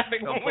out in traffic.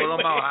 I'll pull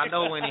him out. I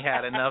know when he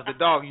had enough. The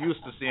dog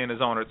used to seeing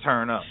his owner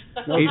turn up.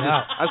 No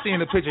doubt. I seen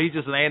the picture. He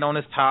just laying on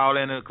his towel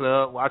in the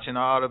club watching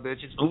all the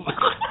bitches.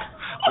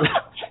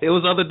 There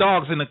was other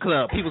dogs in the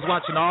club. He was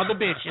watching all the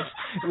bitches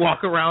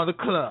walk around the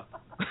club.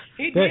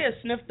 He did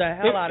sniff the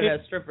hell out of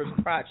that stripper's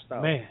crotch,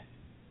 though. Man.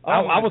 Oh,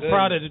 I was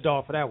proud of the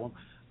dog for that one.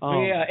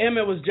 Yeah,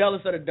 Emmett was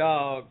jealous of the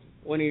dog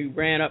when he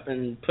ran up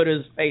and put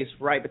his face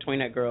right between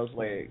that girl's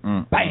legs.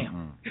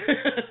 Bam.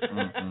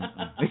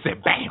 He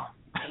said bam.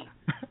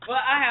 Well,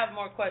 I have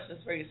more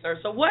questions for you, sir.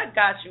 So what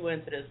got you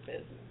into this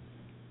business?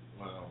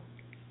 Well,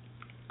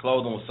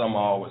 clothing was something I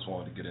always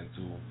wanted to get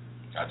into.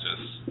 I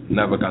just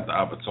never got the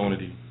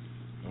opportunity.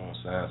 You know what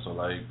I'm saying? So,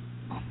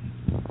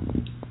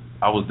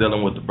 I was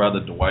dealing with the brother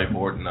Dwight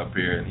Horton up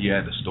here, and he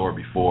had the store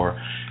before,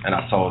 and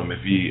I told him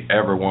if he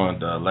ever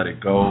wanted to let it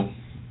go,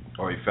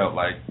 or he felt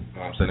like, you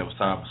know what I'm saying, it was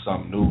time for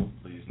something new,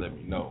 please let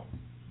me know.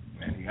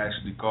 And he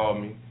actually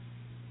called me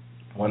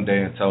one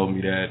day and told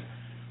me that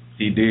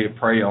he did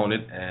pray on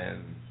it,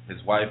 and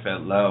his wife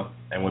had left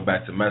and went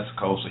back to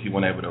Mexico, so he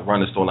wasn't able to run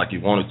the store like he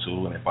wanted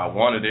to, and if I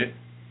wanted it,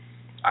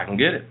 I can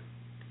get it.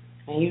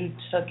 And you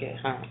took it,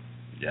 huh?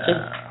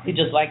 Yeah. You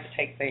just like to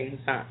take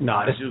things, huh?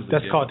 No, that's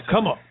called the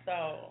come up.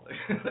 So.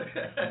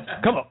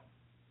 Come up.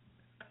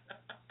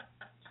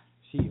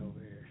 She over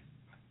here.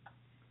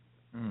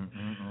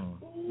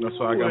 That's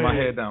why I got my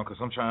head down, because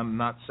I'm trying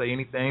not to say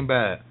anything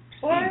bad.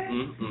 What?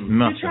 Nothing.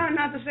 You're trying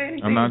not to say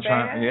anything I'm not bad?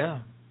 trying. Yeah.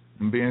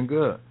 I'm being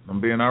good. I'm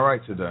being all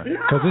right today.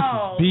 Because this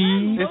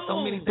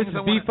is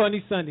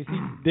Bfunny Sundays.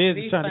 Des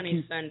is trying to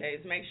Bfunny keep. Sundays.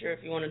 Make sure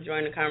if you want to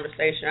join the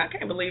conversation. I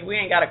can't believe we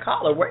ain't got a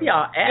caller. Where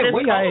y'all at?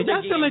 Where y'all at?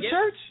 Y'all still in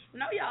church?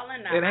 No, y'all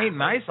in there. It ain't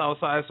nice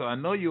outside, so I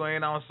know you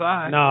ain't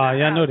outside. No,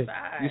 y'all know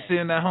that. You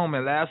sitting at home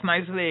in last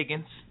night's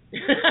leggings.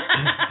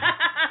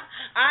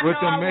 I with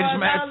know the I was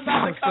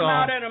about to come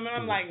on. out in them, and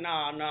I'm like,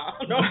 no,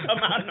 don't come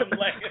out in them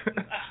leggings.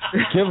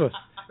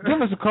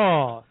 Give us a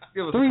call.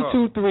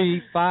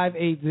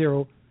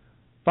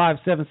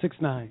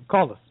 323-580-5769.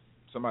 Call us.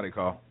 Somebody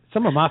call.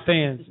 Some of my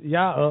fans,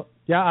 y'all up.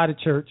 Y'all out of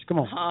church. Come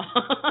on.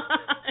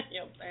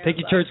 Take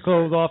your church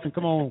clothes off and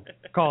come on.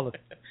 Call us.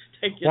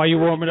 While you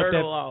warming up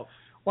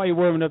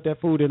that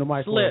food in the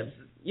microwave. Slips.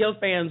 Your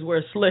fans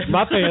wear slips.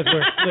 My fans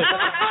wear slips.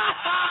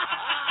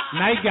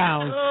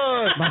 Nightgowns.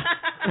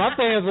 My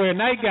fans wear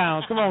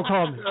nightgowns. Come on,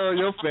 call me. Oh,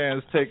 your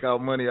fans take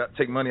money out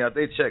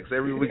their checks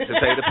every week to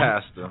pay the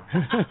pastor.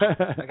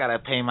 I gotta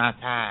pay my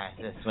tithes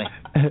this week.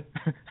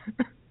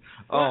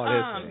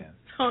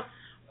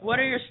 What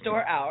are your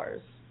store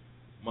hours?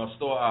 My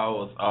store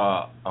hours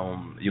are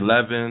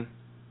 11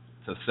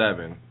 to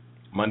 7,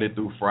 Monday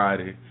through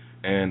Friday,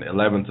 and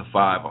 11 to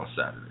 5 on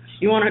Saturdays.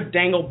 You want to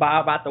dangle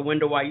Bob out the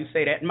window while you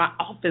say that? My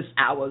office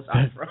hours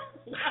are from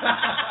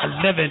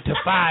 11 to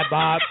 5,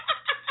 Bob.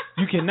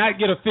 You cannot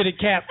get a fitted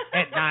cap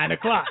at 9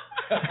 o'clock.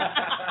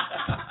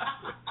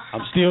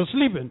 I'm still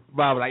sleeping.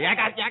 Bob like, y'all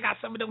got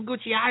some of them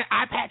Gucci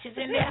eye patches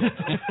in there.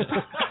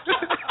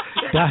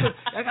 I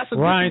got some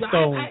Gucci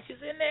eye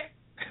patches in there.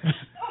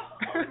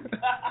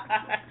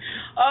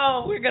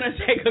 Oh, we're gonna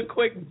take a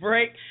quick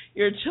break.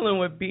 You're chilling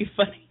with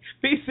Bfunny,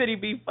 Bcity,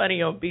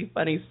 Bfunny on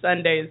Bfunny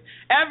Sundays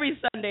every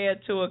Sunday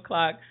at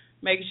 2:00.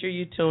 Make sure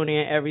you tune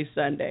in every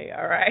Sunday.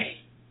 All right.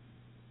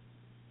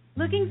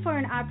 Looking for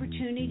an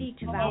opportunity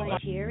to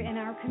volunteer in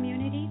our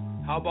community?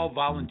 How about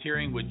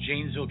volunteering with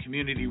Janesville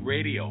Community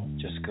Radio?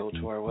 Just go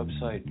to our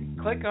website,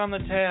 click on the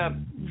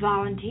tab.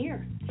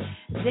 Volunteer.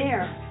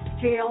 There,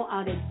 fill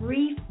out a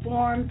brief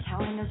form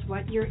telling us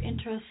what your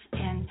interests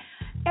and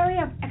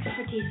area of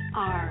expertise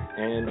are.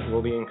 And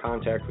we'll be in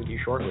contact with you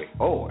shortly.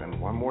 Oh, and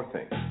one more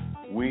thing.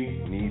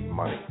 We need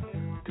money.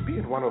 To be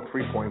at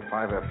 103.5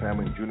 FM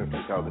in June of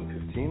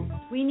 2015,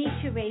 we need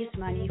to raise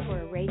money for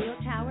a radio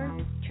tower,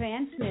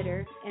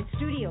 transmitter, and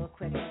studio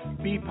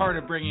equipment. Be part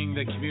of bringing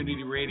the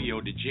community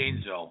radio to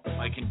Janesville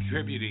by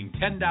contributing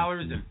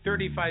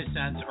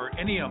 $10.35 or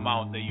any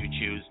amount that you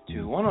choose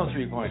to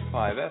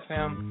 103.5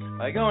 FM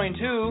by going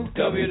to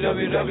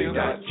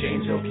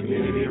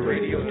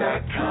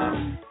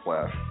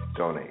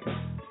www.janesvillecommunityradio.com/donate.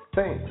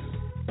 Thanks.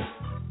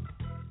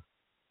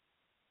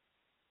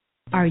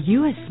 Are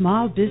you a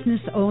small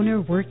business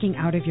owner working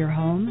out of your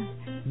home?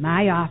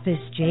 My office,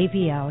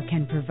 JVL,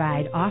 can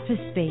provide office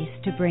space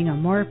to bring a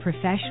more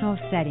professional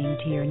setting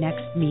to your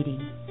next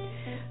meeting.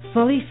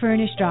 Fully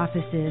furnished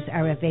offices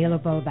are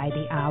available by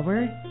the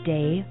hour,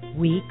 day,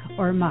 week,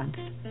 or month.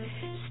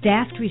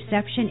 Staffed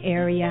reception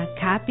area,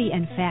 copy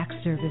and fax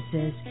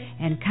services,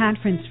 and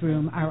conference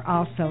room are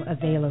also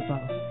available.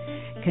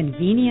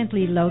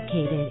 Conveniently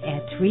located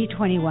at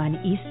 321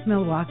 East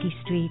Milwaukee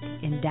Street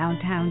in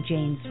downtown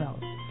Janesville.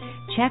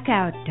 Check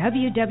out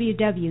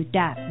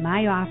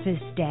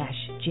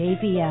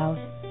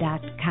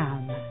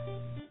www.myoffice-jvl.com.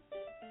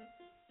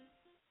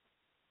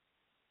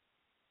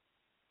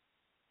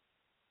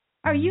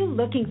 Are you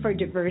looking for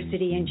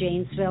diversity in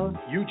Janesville?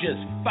 You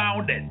just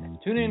found it.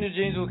 Tune in to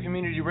Janesville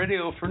Community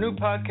Radio for new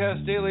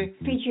podcasts daily,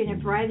 Featuring a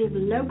variety of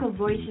local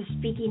voices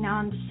speaking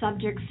on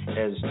subjects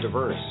as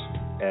diverse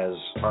as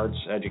arts,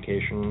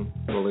 education,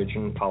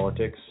 religion,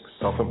 politics,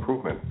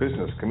 self-improvement,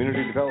 business,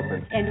 community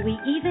development. and we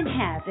even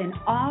have an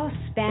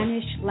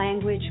all-Spanish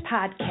language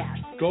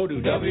podcast. Go to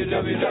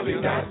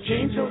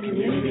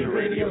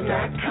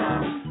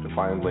www.janesvillecommunityradio.com to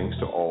find links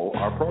to all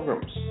our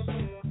programs.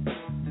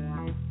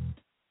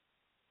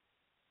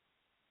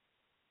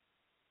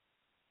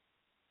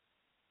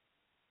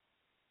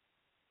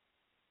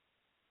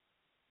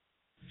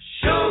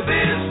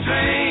 Showbiz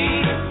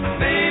train,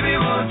 baby,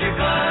 won't you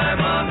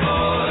climb on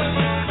board?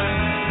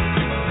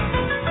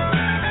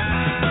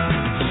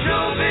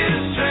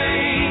 Showbiz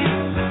train,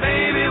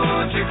 baby,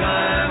 won't you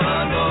climb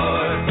on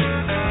board?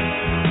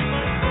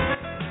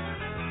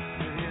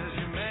 Here's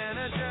your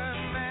manager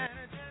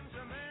managing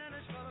to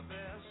manage for the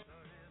best,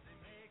 or is he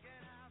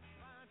making out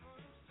fine for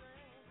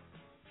himself?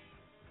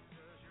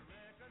 Does your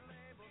record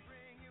label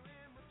bring you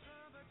in with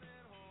trumpets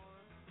and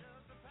horns,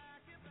 just to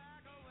pack you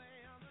back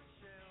away on the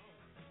shelf?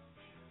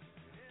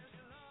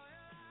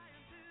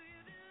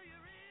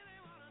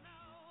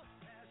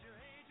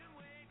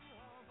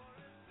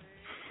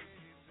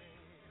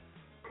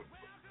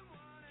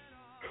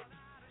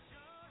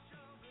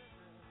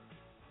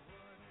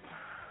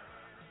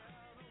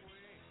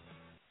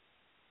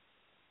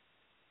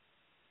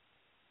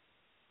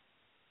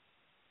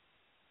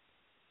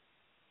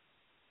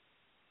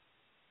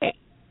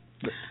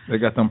 They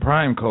got them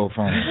prime code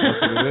phones.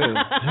 That's what it is.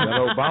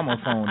 That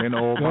Obama phone. They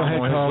know Obama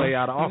on his way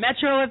out of office.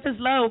 Metro if it's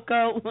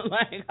local.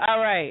 Like, all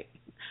right.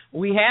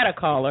 We had a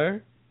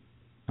caller.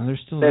 Oh, they're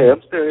still Hey, there.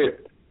 I'm still here.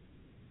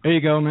 There you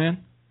go,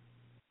 man.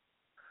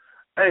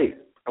 Hey,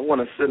 I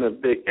want to send a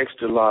big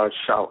extra large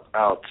shout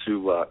out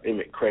to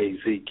Emmett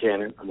Crazy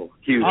Cannon. I'm a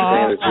huge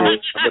fan of his.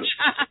 It's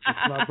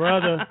my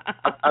brother.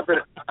 I've been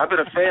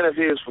a fan of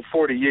his for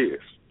 40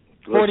 years.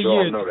 Let 40 you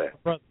all years. know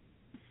that. Brother.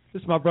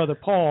 This is my brother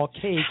Paul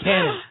K.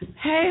 Cannon.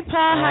 Hey,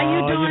 Paul, how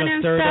you doing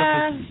and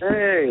stuff?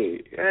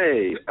 Hey,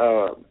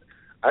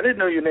 I didn't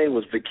know your name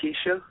was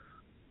Vakisha.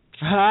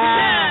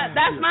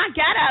 That's my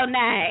ghetto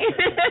name.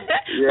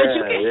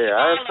 Yeah,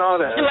 I saw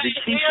that.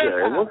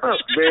 Vakisha. And what's up,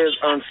 Bears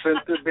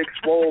Uncensored, Big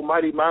Swole,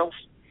 Mighty Mouse?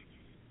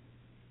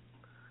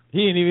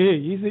 He ain't even here.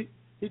 You see?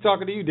 He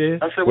talking to you,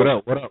 Dez. I said, What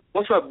up?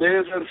 What's up,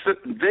 Dez?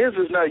 Dez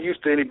is not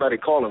used to anybody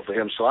calling for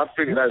him, so I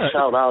figured I'd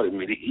shout out at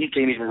me. He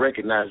can't even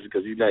recognize it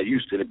because he's not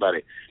used to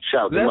anybody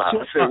shouting him out.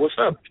 I said, what's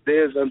up,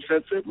 Dez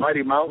Uncensored,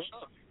 Mighty Mouse?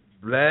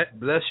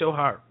 Bless your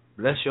heart.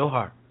 Bless your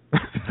heart.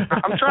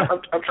 I'm trying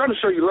to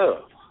show you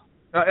love.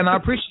 And I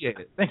appreciate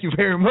it. Thank you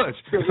very much.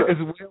 Yes,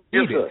 It's well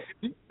needed.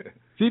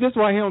 See, that's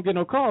why he don't get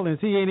no call-ins.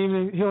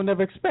 He'll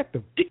never expect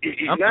them.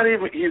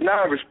 He's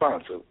not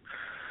responsive.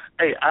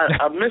 Hey,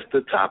 I missed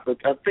the topic.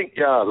 I think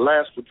y'all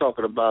last were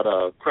talking about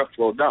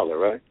Creflo Dollar,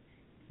 right?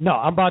 No,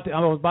 I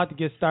was about to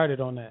get started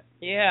on that.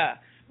 Yeah.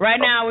 Right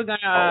now we're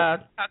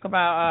gonna talk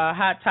about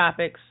hot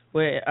topics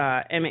with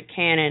Emmett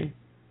Cannon.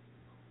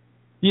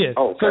 Yes.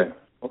 Okay.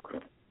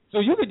 So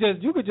you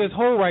could just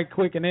hold right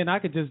quick, and then I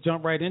could just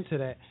jump right into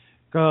that,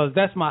 because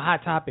that's my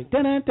hot topic.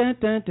 Dun, dun, dun,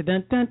 dun,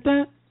 dun, dun,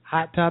 dun.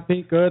 Hot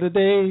topic of the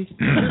day.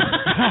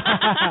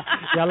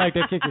 Y'all like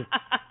that kicker?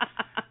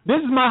 This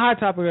is my hot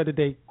topic of the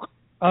day.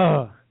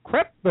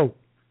 Creflo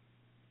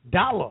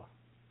Dollar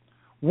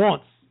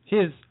wants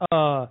his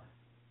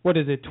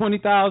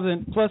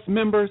 20,000 plus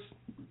members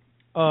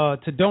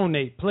to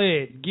donate,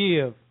 pledge,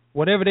 give,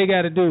 whatever they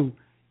got to do.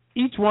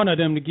 Each one of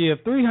them to give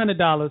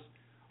 $300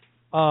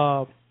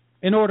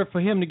 in order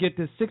for him to get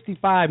this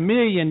 $65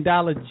 million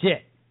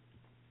jet.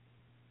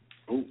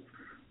 Ooh.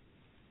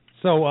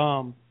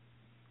 So,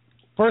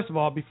 first of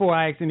all, before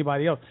I ask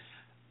anybody else,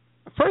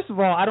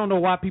 I don't know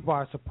why people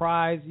are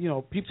surprised. You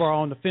know, people are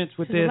on the fence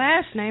with this. His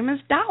last name is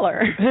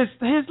Dollar. His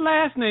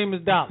last name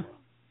is Dollar.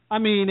 I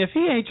mean, if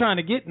he ain't trying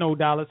to get no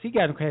dollars, he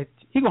gonna have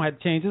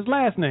to change his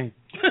last name.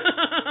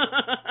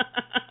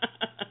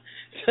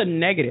 It's a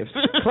negative.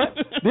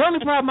 The only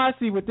problem I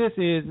see with this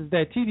is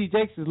that T.D.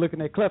 Jakes is looking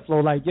at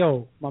Creflo like,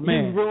 yo, my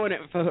man. You ruin it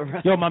for the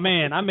rest. Yo, my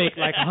man, I make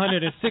like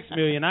 $106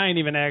 million. I ain't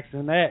even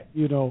asking that.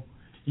 You know,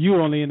 you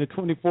only in the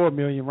 $24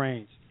 million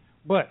range.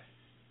 But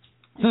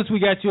since we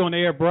got you on the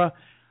air, bruh,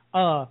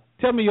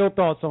 tell me your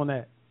thoughts on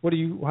that. How do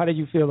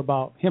you feel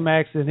about him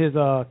asking his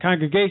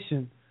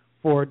congregation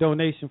for a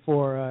donation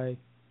for a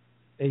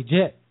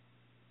jet?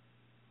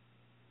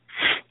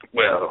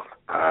 Well,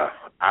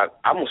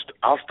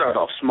 I'll start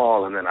off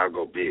small and then I'll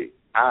go big.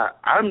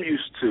 I'm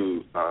used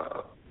to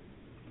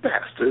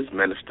pastors,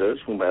 ministers,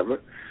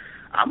 whomever.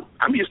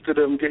 I'm used to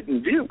them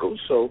getting vehicles,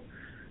 so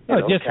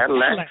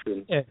Cadillacs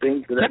and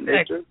things of that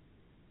nature.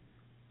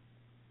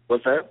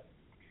 What's that?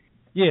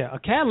 Yeah, a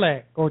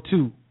Cadillac or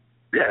two.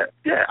 Yeah.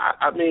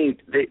 I mean,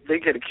 they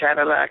get a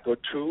Cadillac or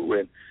two,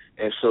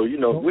 and so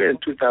we're in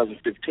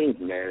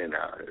 2015, man, and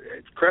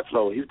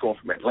Creflo, he's going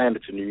from Atlanta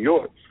to New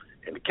York,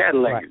 and the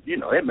Cadillac,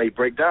 it may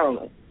break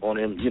down on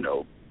him,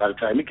 by the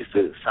time he gets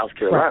to South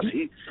Carolina.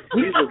 He's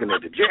looking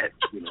at the jet.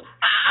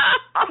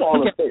 I'm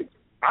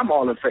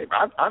all in favor.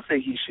 I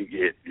think he should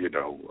get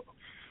a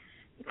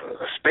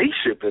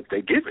spaceship if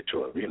they give it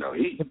to him.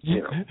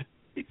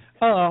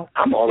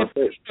 I'm all in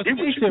favor.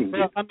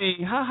 I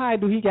mean, how high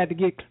do he got to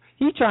get?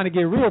 He's trying to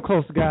get real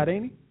close to God,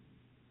 ain't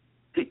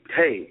he?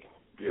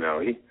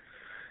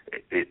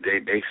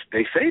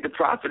 They say the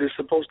prophet is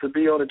supposed to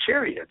be on a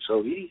chariot,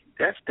 so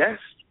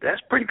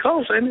that's pretty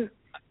close, ain't it?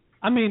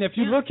 I mean, if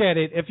you look at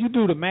it, if you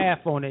do the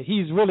math on it,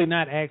 he's really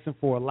not asking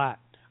for a lot.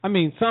 I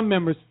mean, some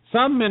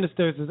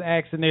ministers is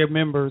asking their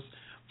members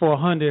for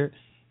 100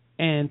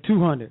 and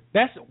 200.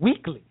 That's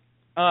weekly.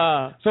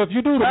 So if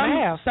you do the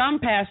math, some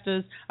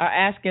pastors are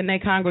asking their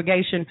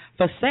congregation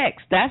for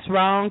sex. That's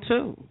wrong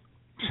too.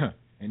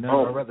 I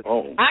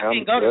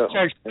can't go to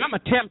church. I'm a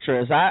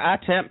temptress. I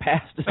tempt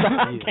pastors.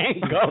 I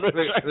can't go to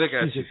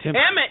church.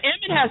 Emmett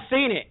has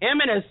seen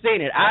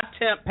it. I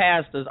tempt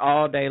pastors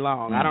all day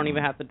long. I don't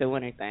even have to do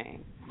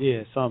anything.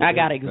 Yeah, I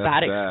got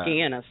exotic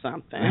skin or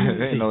something.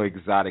 There ain't no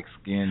exotic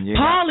skin.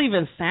 Paul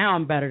even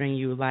sound better than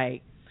you.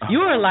 Like you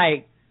were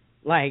like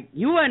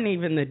you wasn't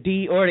even the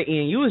D or the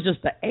N. You was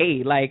just the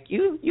A. Like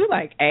you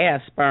like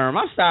ass sperm.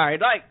 I'm sorry.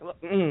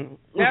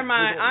 Never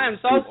mind. I am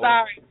so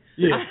sorry.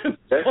 Yeah,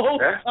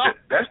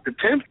 that's the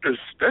temptress.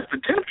 That's the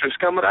temptress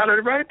coming out of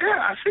it right there.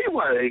 I see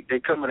why they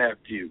coming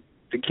after you.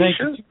 The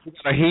Keisha,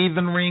 a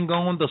heathen ring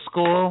on the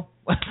skull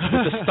with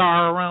the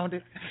star around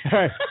it.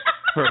 Her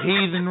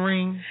heathen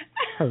ring.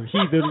 Her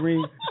heathen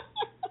ring.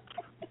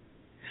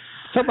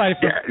 Somebody.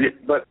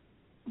 But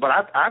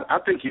I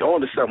think you're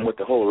onto something with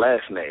the whole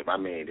last name. I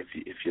mean,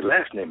 if your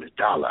last name is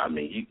Dollar, I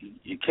mean,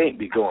 you can't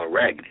be going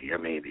raggedy. I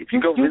mean, if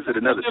you go visit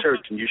another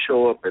church and you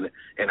show up in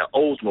an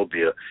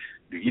Oldsmobile,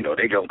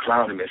 they gonna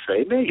clown him and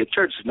say, man, your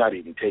church is not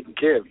even taking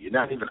care of you. You're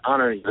not even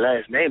honoring your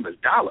last name as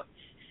Dollar.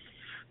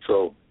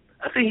 So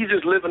I think he's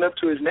just living up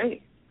to his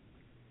name.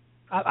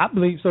 I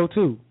believe so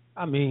too.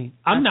 I mean,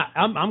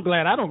 I'm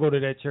glad I don't go to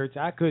that church.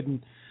 I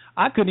couldn't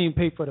even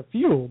pay for the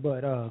fuel,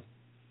 but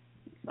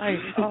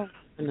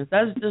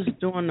that's just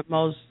doing the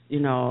most.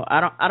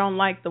 I don't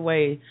like the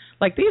way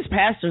these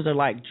pastors are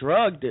like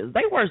drug dealers.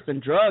 They worse than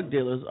drug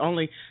dealers.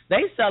 Only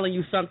they selling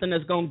you something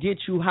that's gonna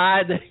get you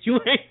high that you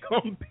ain't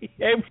gonna be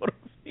able to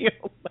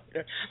feel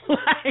later.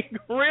 Like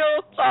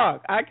real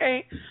talk. I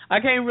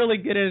can't really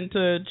get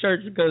into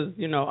church because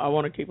I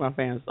want to keep my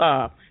fans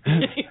up.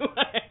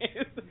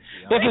 Anyways,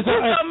 thank you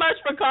so much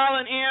for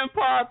calling in,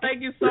 Paul.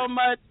 Thank you so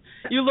much.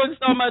 You look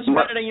so much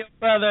better than your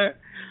brother,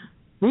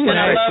 and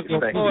I love you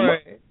for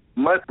it.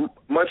 Much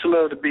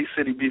love to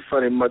Bcity,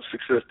 Bfunny. Much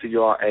success to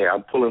y'all. Hey,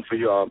 I'm pulling for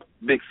y'all.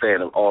 Big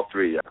fan of all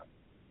three of y'all.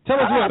 Tell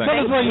us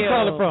where you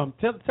calling from.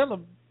 Tell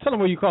them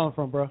where you calling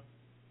from, bro.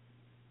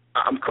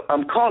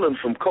 I'm calling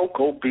from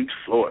Cocoa Beach,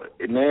 Florida,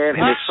 man,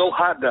 and it's so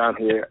hot down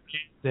here.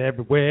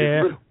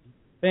 Everywhere,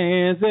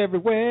 fans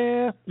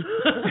everywhere.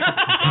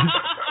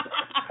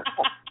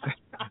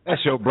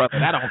 That's your brother.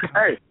 That don't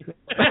count.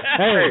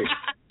 Hey.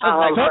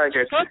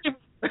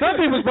 Some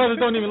people's brothers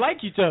don't even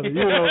like each other.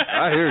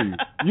 I hear you.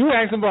 You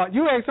ask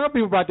some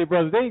people about their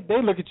brothers.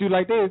 They look at you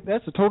like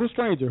that's a total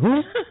stranger.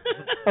 Who?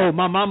 Oh,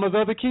 my mama's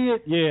other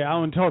kid? Yeah, I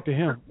want to talk to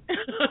him.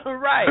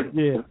 Right.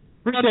 Yeah.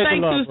 Well,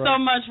 thank you so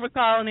much for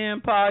calling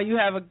in, Paul. You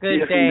have a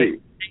good day.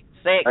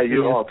 Hey,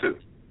 you all too.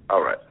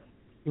 All right.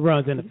 He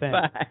runs in the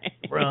family. Bye.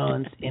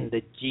 Runs in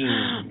the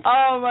genes.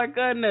 Oh my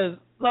goodness.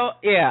 So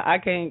I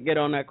can't get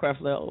on that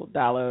Creflo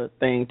Dollar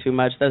thing too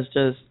much. That's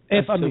too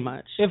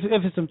much. If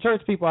it's some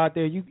church people out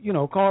there, you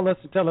call us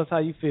and tell us how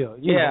you feel.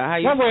 How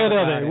you one way or the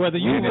feel other, whether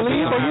you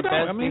believe or you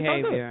don't.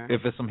 Behavior.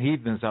 If it's some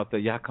heathens out there,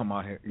 y'all come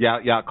out here.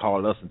 Y'all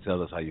call us and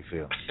tell us how you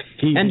feel.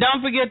 And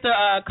don't forget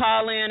to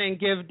call in and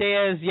give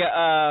Dez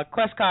your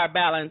Quest card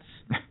balance.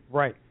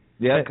 Right.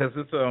 Yeah, because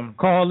it's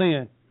call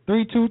in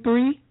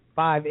 323-580-5769.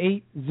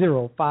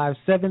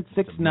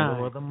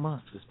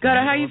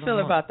 Gutter, how you feel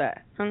about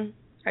that?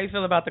 How you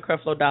feel about the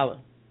Creflo Dollar?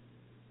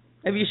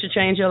 Maybe you should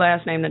change your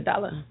last name to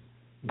Dollar.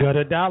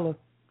 Gutter Dollar.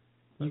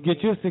 You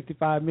get your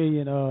 $65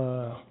 million.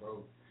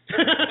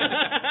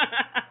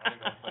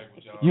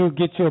 You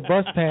get your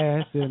bus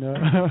pass and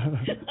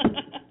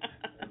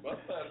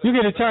you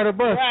get a charter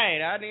bus.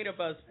 Right, I need a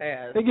bus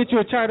pass. They get you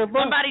a charter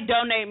bus. Somebody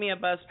donate me a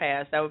bus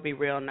pass. That would be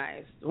real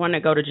nice. One to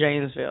go to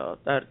Janesville.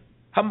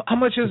 How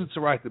much is it to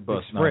ride the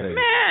bus nowadays?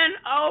 Man,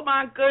 oh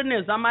my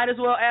goodness. I might as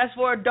well ask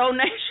for a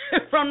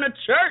donation from the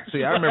church.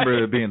 See, I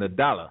remember it being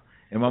 $1.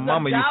 And my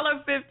mama used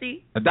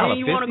 $1.50. $1.50.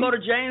 You want to go to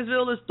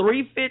Janesville? It's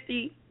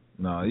 $3.50.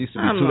 No, it used to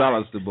be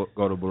 $2 to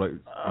go to Biloxi.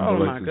 Oh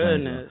my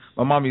goodness!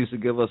 My mom used to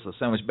give us a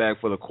sandwich bag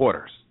full of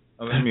quarters.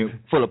 I mean,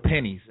 full of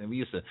pennies, and we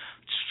used to.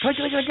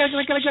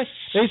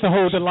 They used to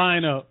hold the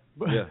line up.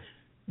 Yeah.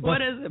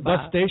 What is it?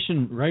 Bus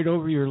station right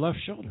over your left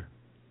shoulder,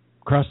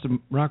 across the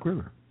Rock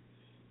River.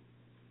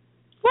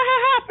 What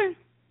happened?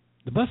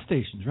 The bus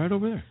station's right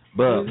over there.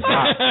 But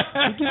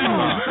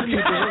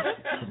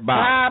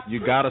Bob, you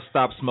gotta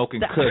stop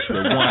smoking Kush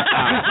with one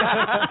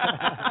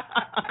eye.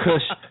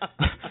 Kush,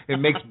 it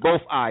makes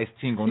both eyes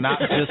tingle, not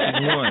just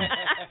one.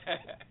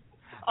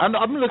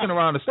 I'm looking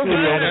around the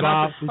studio,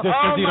 Bob. Just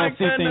because you don't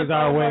see things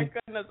our way.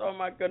 Oh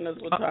my goodness!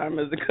 What time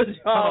is it? Because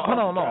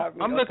hold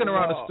on. I'm looking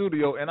around the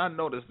studio and I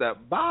noticed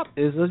that Bob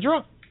is a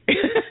drunk. Look!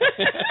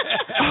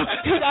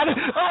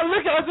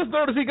 I just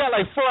noticed he got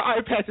like 4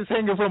 eye patches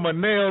hanging from a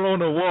nail on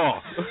the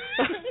wall.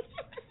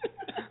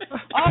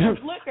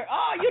 This liquor.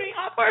 Oh, you didn't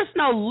offer us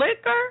no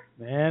liquor?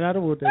 Man, I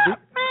don't want that. Hey,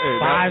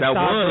 that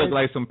one looked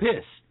like some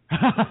piss.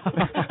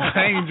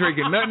 I ain't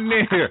drinking nothing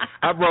in here.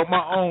 I brought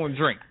my own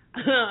drink.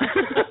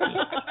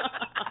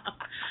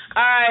 All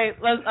right,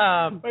 let's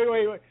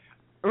wait.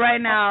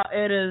 Right now,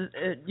 it is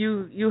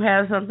you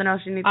have something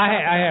else you need to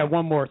I had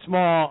one more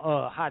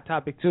small hot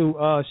topic too.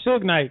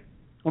 Suge Knight.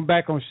 I'm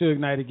back on Suge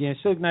Knight again.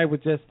 Suge Knight was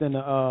just in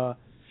the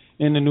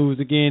news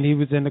again. He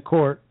was in the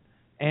court,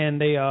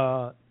 and they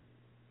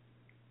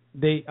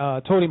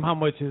told him how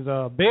much his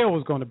bail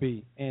was going to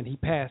be, and he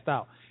passed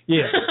out.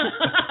 Yeah,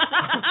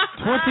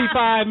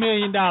 $25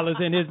 million,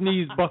 and his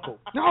knees buckled.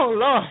 Oh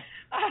Lord,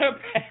 I'd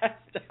have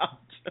passed out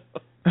too.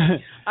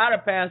 I'd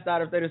have passed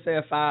out if they'd have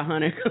said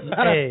 500.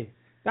 Hey.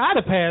 I'd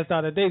have passed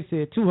out if they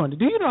said 200.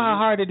 Do you know how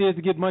hard it is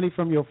to get money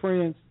from your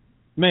friends?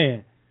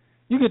 Man,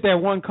 you get that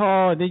one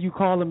call and then you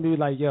call them and be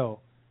like,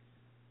 "Yo,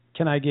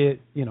 can I get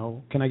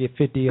 $50,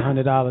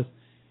 $100?"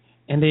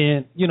 And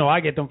then, I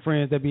get them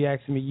friends that be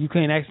asking me, "You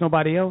can't ask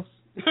nobody else?"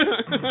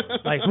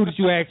 Like, who did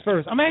you ask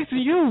first? I'm asking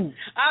you.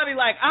 I'll be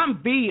like,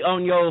 I'm B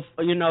on your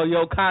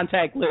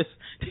contact list.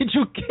 Did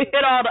you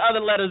get all the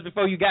other letters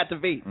before you got to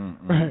V?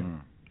 Right.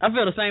 I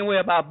feel the same way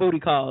about booty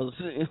calls.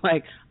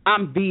 Like,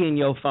 I'm B in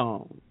your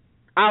phone.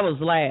 I was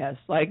last.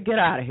 Like, get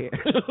out of here.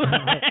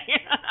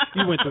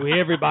 You went through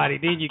everybody,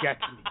 then you got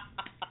to me.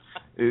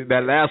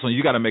 That last one,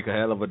 you got to make a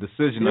hell of a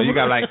decision. You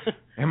got like,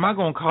 am I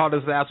going to call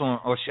this last one,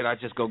 or should I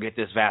just go get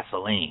this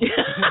Vaseline?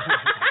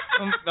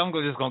 I'm just going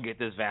to get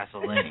this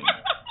Vaseline.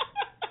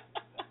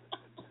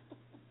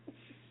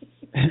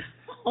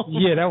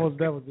 Yeah, that was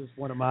just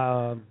one of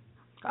my.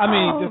 The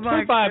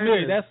 $25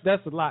 million.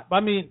 That's a lot.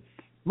 I mean,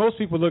 most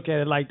people look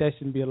at it like that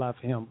shouldn't be a lot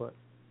for him, but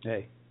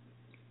hey,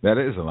 that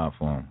is a lot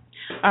for him.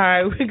 All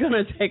right, we're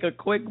gonna take a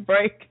quick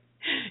break.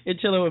 You're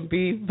chilling with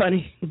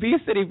Bfunny,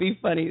 Bcity,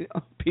 Bfunny,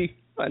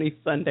 Bfunny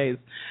Sundays.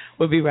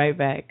 We'll be right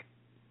back.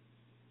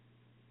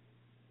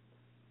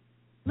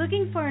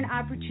 Looking for an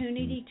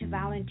opportunity to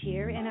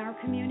volunteer in our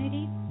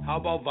community? How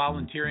about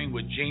volunteering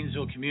with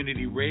Janesville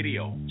Community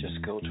Radio?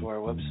 Just go to our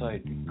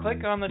website,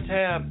 click on the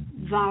tab.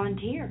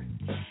 Volunteer.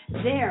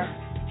 There,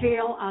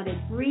 fill out a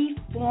brief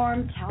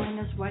form telling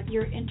us what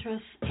your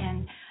interests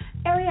and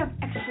area of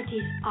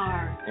expertise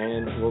are.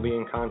 And we'll be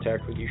in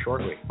contact with you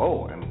shortly.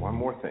 Oh, and one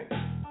more thing.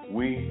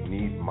 We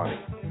need money.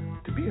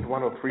 To be at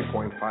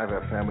 103.5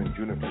 FM in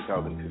June of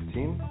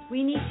 2015,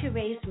 we need to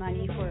raise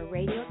money for a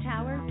radio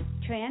tower,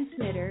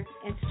 transmitter,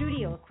 and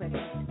studio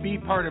equipment. Be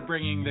part of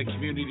bringing the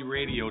community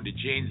radio to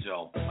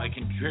Janesville by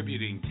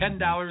contributing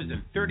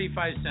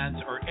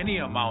 $10.35 or any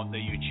amount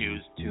that you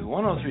choose to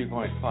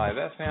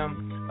 103.5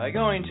 FM by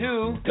going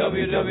to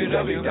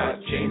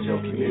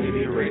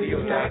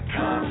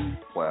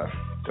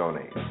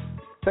www.janesvillecommunityradio.com/donate.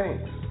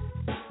 Thanks.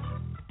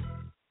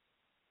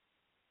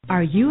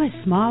 Are you a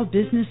small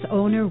business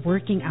owner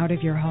working out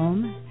of your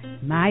home?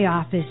 My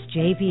office,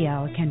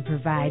 JVL, can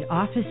provide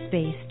office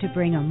space to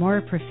bring a more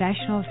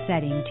professional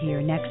setting to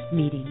your next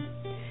meeting.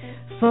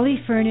 Fully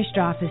furnished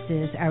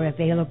offices are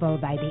available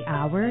by the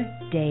hour,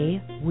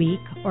 day,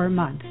 week, or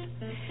month.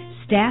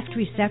 Staffed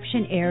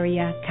reception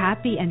area,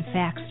 copy and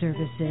fax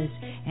services,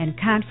 and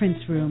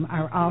conference room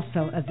are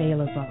also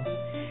available.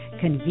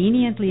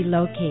 Conveniently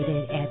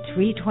located at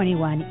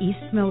 321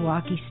 East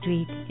Milwaukee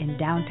Street in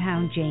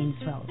downtown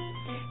Janesville.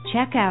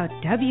 Check out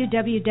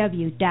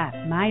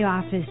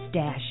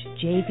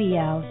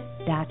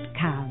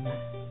www.myoffice-jvl.com.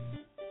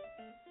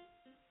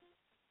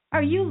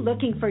 Are you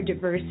looking for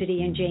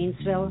diversity in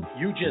Janesville?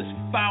 You just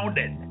found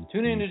it.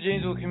 Tune in to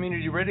Janesville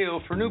Community Radio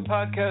for new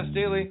podcasts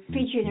daily,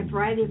 featuring a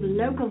variety of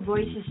local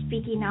voices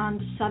speaking on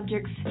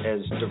subjects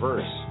as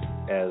diverse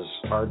as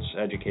arts,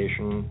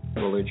 education,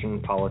 religion,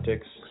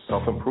 politics,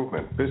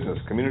 self-improvement, business,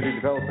 community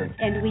development.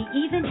 And we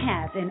even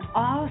have an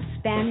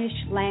all-Spanish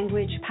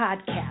language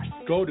podcast.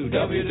 Go to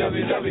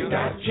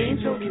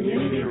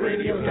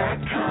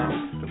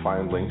www.janesvillecommunityradio.com to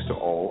find links to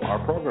all our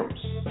programs.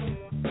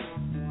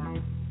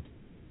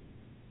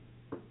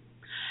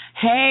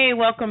 Hey,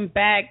 welcome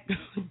back.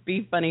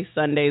 Bfunny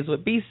Sundays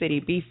with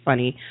Bcity,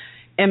 Bfunny,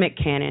 Emmett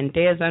Cannon,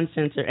 Dez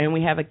Uncensored, and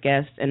we have a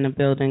guest in the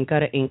building,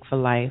 Gutter Inc. for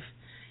Life.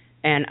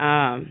 And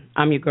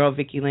I'm your girl,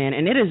 Vicky Lynn.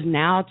 And it is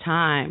now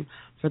time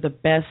for the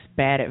best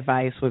bad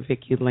advice with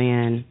Vicky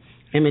Lynn.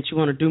 Emmett, you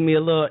want to do me a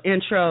little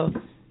intro?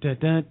 Dun,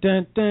 dun,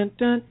 dun, dun,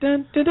 dun,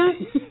 dun, dun,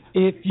 dun.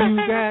 If you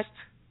got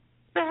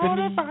bad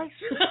advice.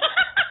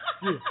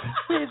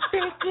 With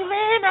Vicky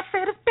Lynn, I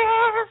say the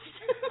best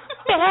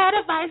bad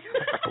advice.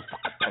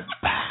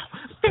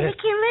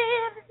 Vicky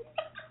Lynn.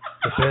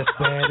 The best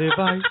bad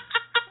advice.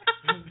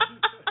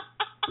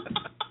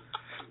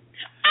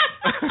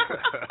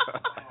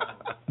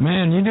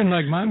 Man, you didn't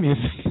like my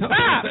music.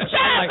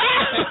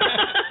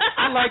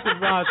 I like the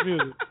Bob's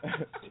music.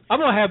 I'm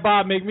gonna have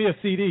Bob make me a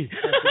CD.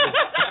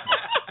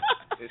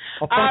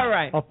 All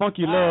right. A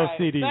Funky Love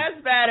CD.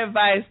 That's bad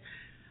advice.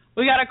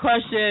 We got a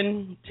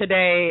question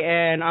today,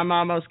 and I'm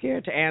almost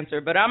scared to answer,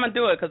 but I'm gonna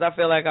do it because I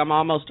feel like I'm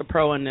almost a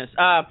pro in this.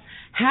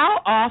 How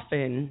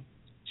often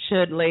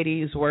should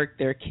ladies work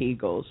their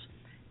Kegels?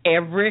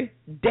 Every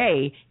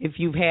day if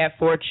you've had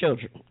 4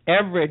 children.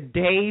 Every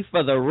day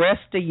for the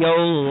rest of your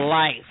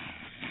life.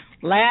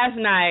 Last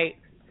night,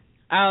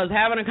 I was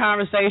having a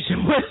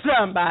conversation with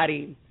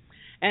somebody,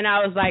 and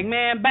I was like,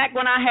 man, back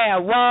when I had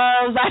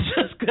walls, I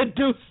just could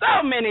do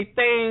so many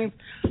things.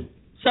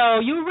 So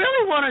you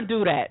really want to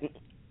do that.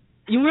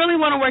 You really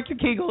want to work your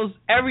Kegels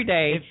every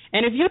day.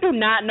 And if you do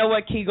not know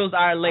what Kegels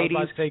are, ladies,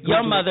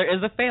 your mother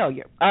is a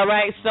failure. All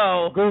right,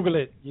 so Google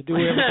it. You do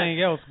everything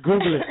else.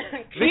 Google it.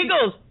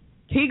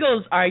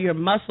 Kegels are your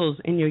muscles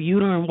in your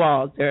uterine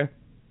walls. They're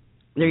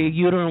your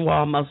uterine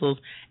wall muscles,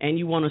 and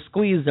you want to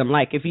squeeze them.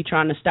 Like if you're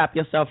trying to stop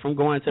yourself from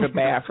going to the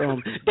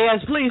bathroom.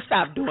 Des, please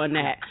stop doing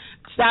that.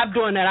 Stop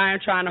doing that. I am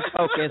trying to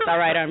focus. All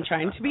right, I'm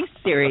trying to be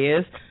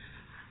serious.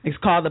 It's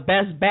called the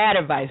best bad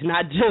advice,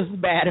 not just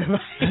bad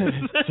advice.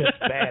 Just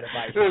bad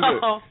advice. You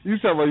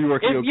talking about you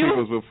working your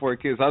Kegels with 4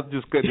 kids. I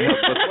just couldn't help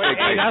but think.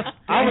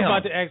 I was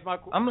about to ask my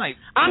question.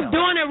 I'm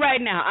doing it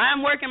right now. I'm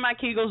working my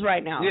Kegels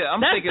right now. Yeah,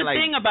 That's the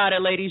thing about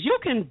it, ladies.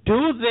 You can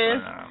do this,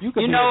 you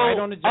can do it right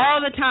on the job.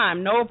 all the time,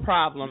 no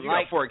problem. You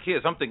got 4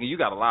 kids. I'm thinking you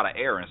got a lot of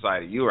air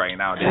inside of you right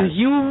now.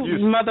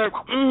 You mother...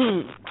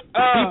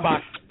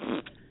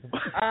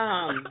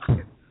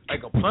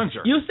 like a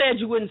plunger. You said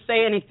you wouldn't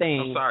say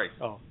anything. I'm sorry.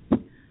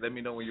 Let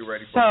me know when you're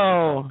ready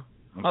for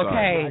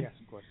okay.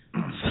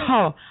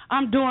 So,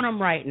 I'm doing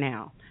them right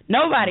now.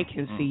 Nobody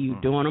can see you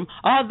doing them.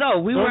 Although,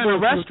 we were in a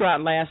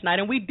restaurant last night,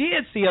 and we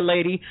did see a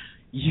lady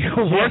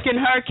working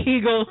her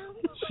Kegel.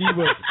 She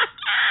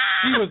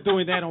was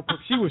doing that on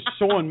purpose. She was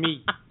showing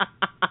me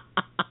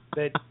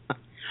that. Yeah.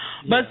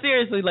 But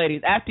seriously,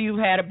 ladies, after you've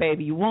had a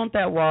baby, you want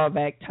that wall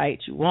back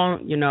tight. You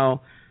want,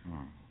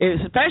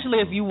 especially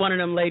if you one of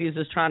them ladies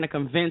that's trying to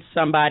convince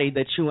somebody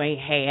that you ain't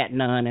had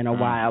none in a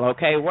while,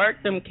 okay?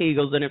 Work them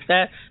Kegels, and if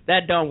that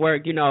don't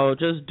work,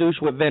 just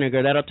douche with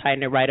vinegar. That'll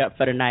tighten it right up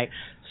for the night.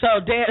 So,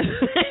 Dan,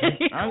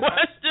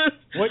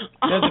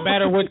 does it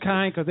matter what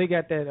kind? Because they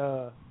got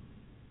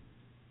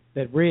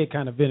that red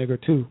kind of vinegar,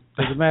 too.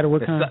 Does it matter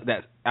what kind?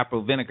 That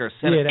apple vinegar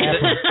cider. Yeah,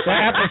 the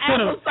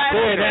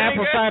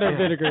apple cider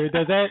vinegar.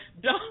 Does that?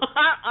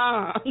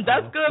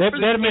 That's good for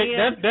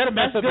skin. That'll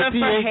mess up your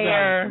pH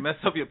balance. Mess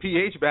up your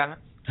pH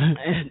balance.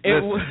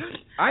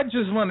 I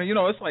just want to,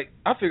 it's like,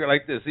 I figure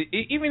like this.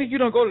 Even if you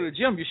don't go to the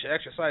gym, you should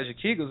exercise your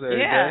Kegels every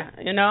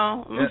day.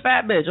 I'm a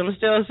fat bitch. I'm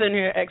still sitting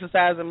here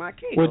exercising my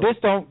Kegels. Well,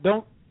 just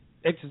don't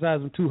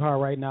exercise them too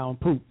hard right now and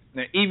poop.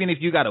 Now, even if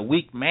you got a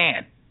weak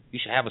man, you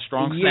should have a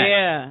strong snatch.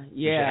 Yeah.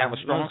 You should have a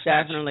strong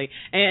snatch. Definitely.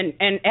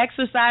 And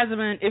exercise him.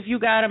 If you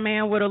got a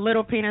man with a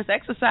little penis,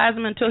 exercise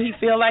him until he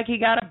feel like he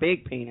got a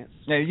big penis.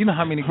 Yeah, you know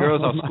how many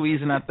girls are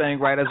squeezing that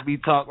thing right as we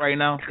talk right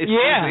now? It's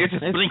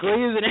just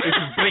blinking. It's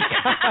just blinking.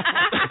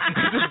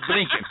 It's just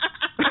blinking.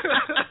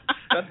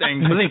 That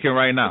thing's blinking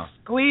right now.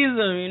 Squeeze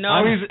them,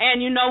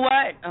 And you know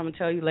what? I'm going to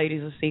tell you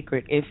ladies a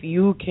secret. If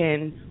you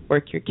can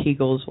work your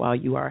Kegels while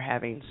you are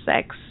having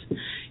sex,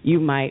 you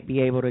might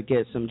be able to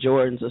get some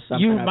Jordans or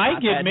something. You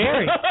might get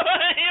married.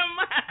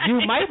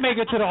 You might make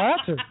it to the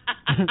altar.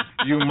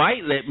 You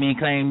might let me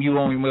claim you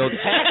only will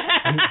tax.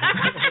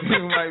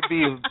 You might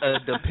be a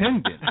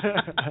dependent.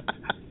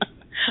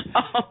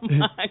 Oh,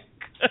 my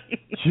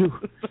goodness.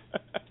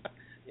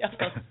 Y'all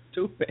are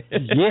stupid.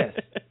 Yes.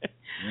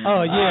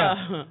 Oh,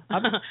 yeah.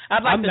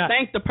 I'd like to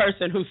thank the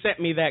person who sent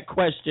me that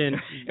question.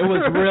 It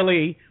was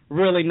really,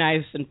 really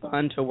nice and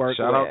fun to work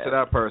with. Shout out to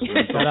that person.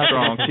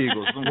 Strong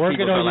Kegels.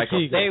 Working on your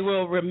Kegels. They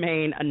will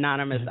remain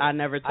anonymous. I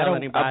never tell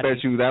anybody. I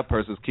bet you that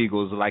person's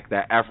Kegels is like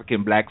that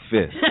African black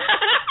fist.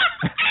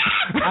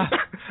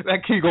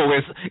 That Kegel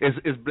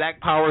is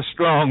black power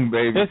strong,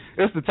 baby.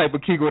 It's the type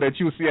of Kegel that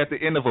you see at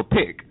the end of a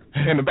pick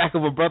in the back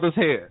of a brother's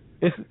head.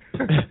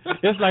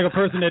 It's like a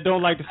person that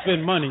don't like to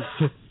spend money.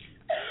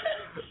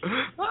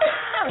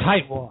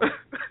 Tight wall.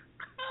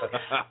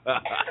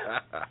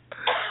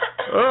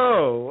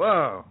 Oh,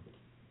 wow.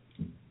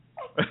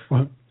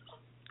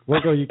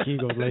 Where go your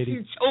Kegels, lady?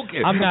 You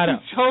choking. I'm not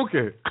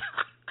choking.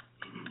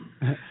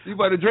 You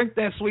better drink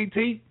that sweet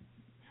tea.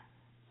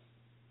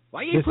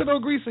 Why you ain't put no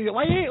grease in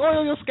why you ain't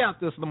oil your scalp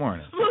this in the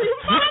morning?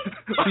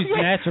 She's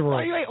natural.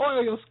 Why you ain't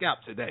oil your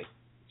scalp today?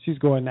 She's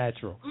going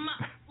natural.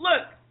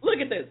 Look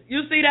at this.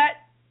 You see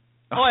that?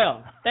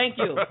 Oil. Thank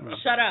you.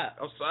 Shut up.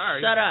 I'm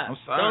sorry. Shut up. I'm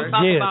sorry. Don't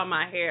talk about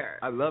my hair.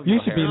 I love you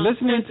your should hair. be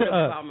listening to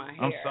us. About my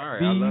hair. I'm sorry.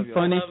 Be I love your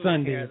Funny I love my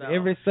Sundays hair,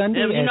 every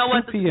Sunday and you know at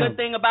what 2 the p.m. good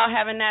thing about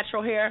having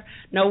natural hair?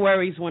 No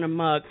worries when a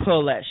mug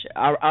pull that shit.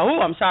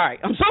 I'm sorry.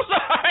 I'm so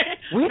sorry.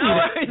 We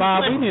need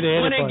Bob, we need to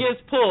edit when it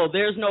gets pulled,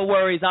 there's no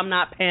worries. I'm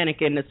not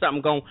panicking that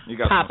something gonna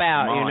pop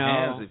out. Small You know,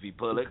 hands if you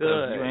pull it,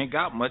 because you ain't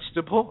got much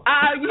to pull.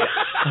 Yeah.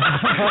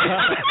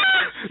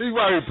 You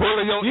probably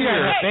pulling your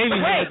ear. Wait,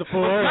 my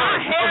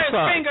hair is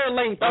finger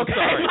length. Okay,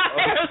 my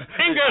hair is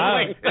finger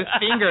length. It's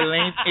finger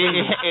length.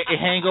 It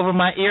hang over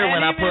my ear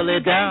when I pull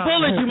it down.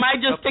 Pull it. You might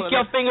just stick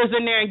your fingers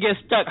in there and get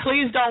stuck.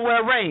 Please don't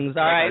wear rings.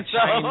 All right,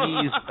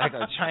 like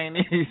a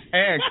Chinese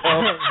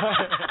handcuff.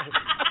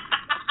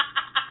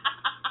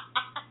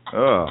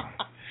 Oh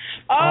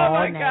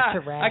my God!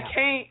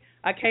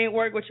 I can't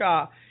work with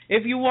y'all.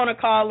 If you want to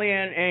call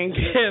in and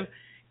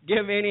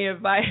give any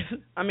advice,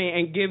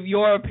 and give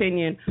your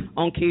opinion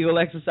on Kegel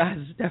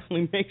exercises,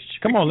 definitely make sure.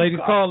 Come on, ladies,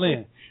 call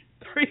in.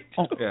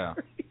 323. Yeah.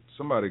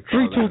 Somebody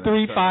call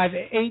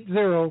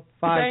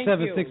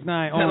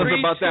 323-580-5769. Tell us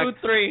about that.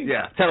 323.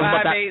 Yeah. Tell us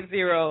about that.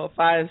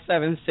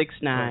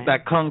 580-5769.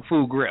 That kung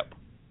fu grip.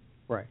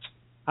 Right.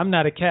 I'm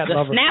not a cat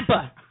lover.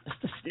 Snapper. It's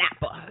the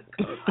snapper.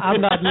 I'm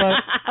not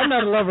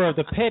a lover of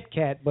the pet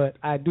cat, but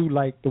I do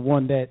like the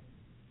one that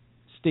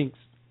stinks,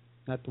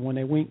 not the one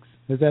that winks.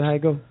 Is that how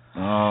it goes?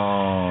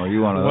 Oh,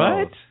 you want to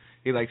what?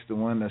 He likes the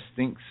one that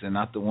stinks and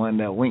not the one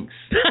that winks.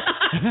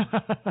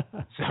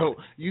 So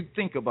you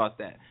think about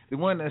that. The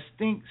one that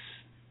stinks.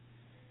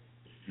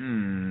 I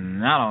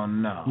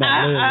don't know. No.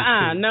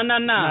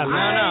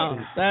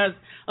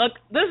 Look,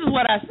 this is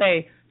what I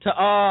say to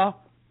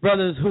all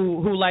brothers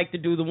who like to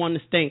do the one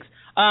that stinks.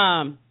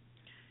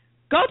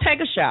 Go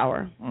take a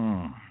shower.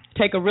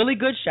 Take a really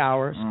good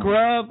shower.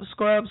 Scrub,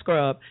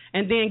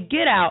 and then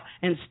get out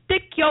and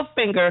stick your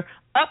finger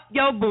up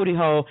your booty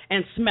hole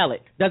and smell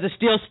it. Does it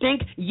still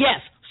stink? Yes.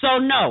 So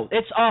no,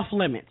 it's off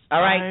limits. All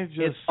right,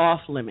 it's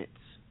off limits.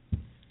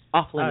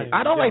 Off limits.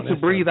 I don't like to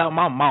breathe out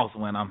my mouth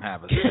when I'm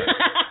having sex.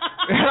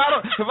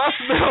 If I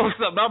smell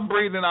something, I'm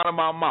breathing out of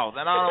my mouth,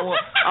 and I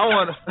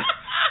want to.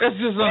 It's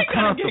just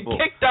uncomfortable.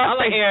 Get kicked off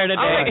the air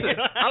today.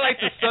 I like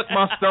to suck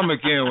my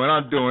stomach in when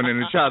I'm doing it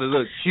and try to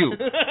look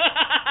cute.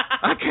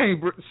 I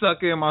can't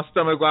suck in my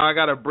stomach while I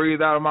gotta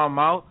breathe out of my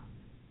mouth.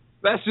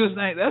 That's just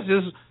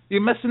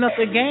you're messing up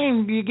the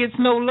game. You get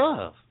no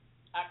love.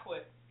 I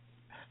quit.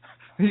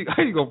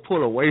 How you gonna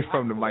pull away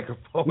from the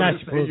microphone and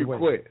say you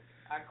quit?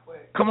 I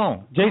quit. Come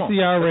on.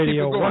 JCR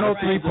Radio,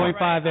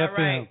 103.5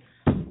 FM.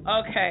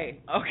 Okay.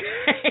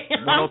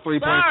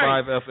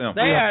 103.5 FM.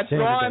 They are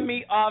throwing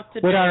me off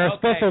today. With our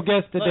special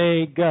guest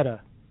today,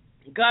 Gutter.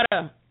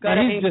 Gutter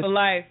ain't for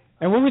life.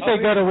 And when we say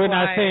Gutter, we're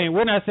not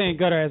saying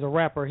Gutter as a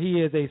rapper.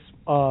 He is a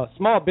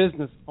small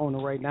business owner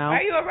right now.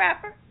 Are you a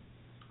rapper?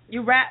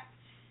 You rap?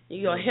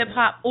 You a hip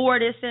hop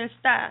artist and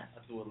stuff? I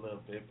do a little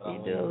bit. You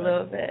do a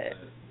little bit.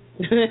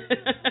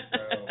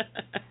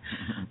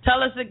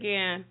 Tell us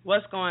again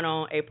what's going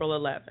on April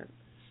 11th.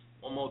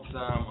 One more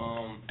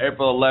time.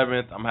 April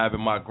 11th, I'm having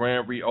my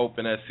grand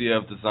reopen at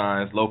CF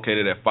Designs,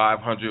 located at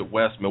 500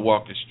 West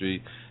Milwaukee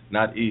Street,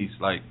 not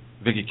East, like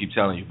Vicky keeps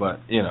telling you,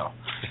 but you know.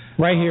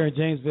 Right here in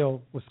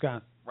Janesville,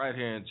 Wisconsin. Right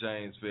here in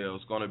Janesville.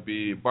 It's going to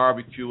be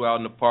barbecue out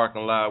in the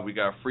parking lot. We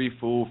got free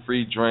food,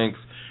 free drinks,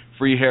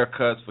 free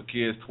haircuts for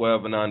kids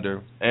 12 and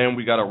under, and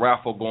we got a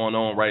raffle going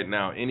on right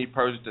now. Any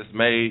purchase that's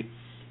made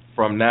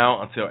from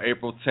now until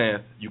April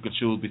 10th, you can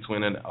choose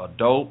between an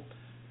adult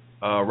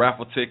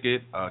raffle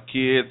ticket,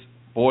 kids,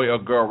 boy or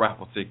girl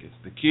raffle tickets.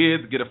 The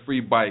kids get a free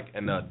bike,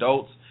 and the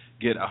adults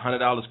get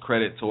 $100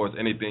 credit towards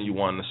anything you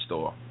want in the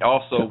store.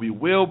 Also, we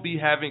will be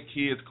having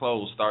kids'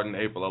 clothes starting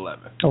April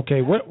 11th.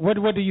 Okay,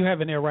 what do you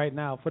have in there right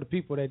now for the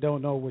people that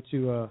don't know what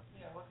you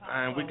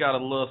And we got a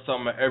little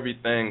something of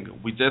everything.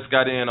 We just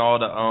got in all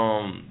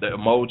the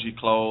emoji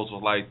clothes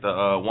with like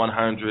the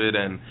 100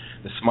 and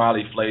the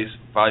smiley face.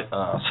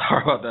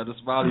 Sorry about that, the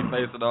smiley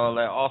face and all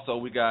that. Also,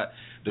 we got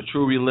the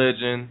True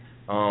Religion,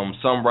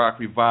 Some Rock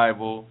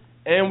Revival,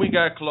 and we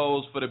got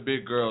clothes for the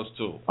big girls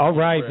too. All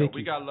right, Vicky.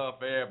 We got love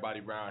for everybody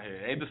around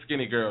here. Ain't the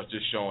skinny girls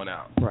just showing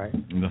out. Right.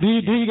 Do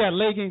you got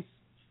leggings?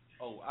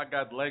 Oh, I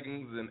got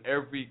leggings in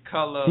every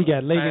color. He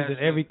got leggings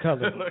in every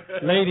color.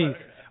 Ladies,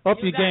 up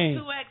your game. You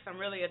got 2X, I'm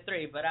really a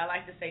 3, but I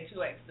like to say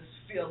 2X to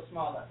feel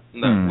smaller.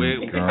 No,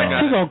 She's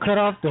gonna cut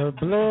off the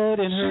blood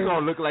in her. She's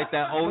gonna look like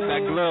that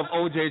glove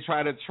OJ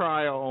tried to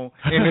try on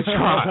in the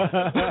trial.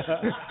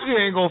 She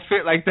ain't gonna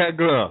fit like that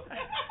glove.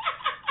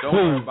 Don't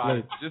worry about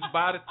it. Just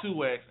buy the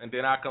 2X, and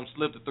then I come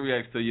slip the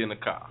 3X to you in the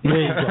car. There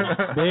you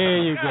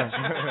go.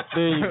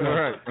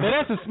 Right.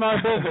 Now, that's a smart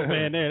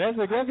businessman there. That's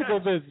a good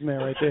businessman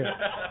right there.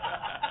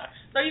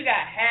 So you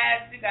got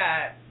hats, you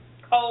got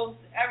coats,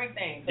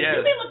 everything. So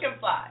you be looking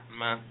fly.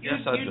 Man,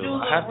 yes, I do. You do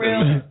I have look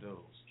real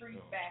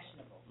street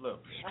fashionable.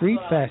 Look. Street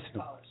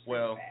fashionable.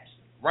 Well,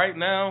 right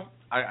now,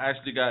 I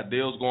actually got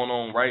deals going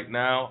on right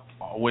now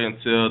all the way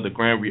until the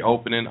grand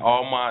reopening.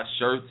 All my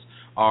shirts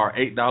are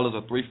 $8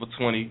 or 3 for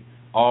 $20.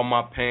 All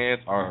my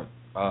pants are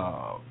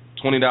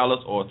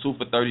 $20 or 2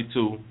 for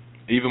 $32.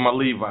 even my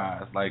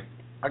Levi's. Like,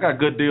 I got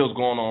good deals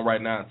going on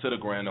right now until the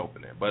grand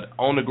opening. But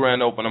on the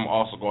grand opening, I'm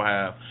also going to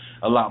have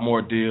a lot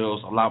more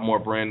deals, a lot more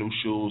brand new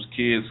shoes,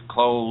 kids'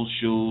 clothes,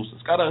 shoes.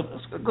 It's got a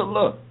good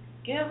look.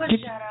 Give a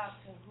shout out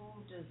to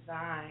who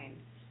designed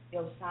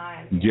your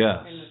sign in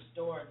the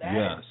store.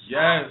 That is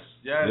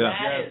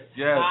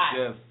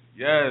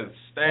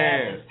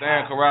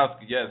Stan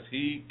Karowski. Yes,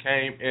 he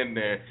came in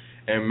there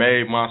and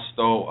made my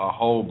store a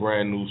whole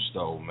brand new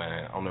store,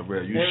 man. On the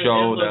real,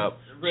 showed up,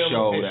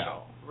 showed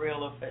out.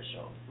 Real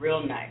official, real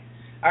nice.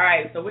 All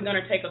right, so we're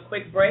going to take a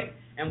quick break,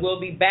 and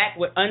we'll be back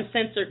with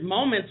Uncensored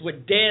Moments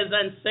with Dez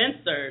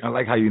Uncensored. I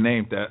like how you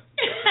named that.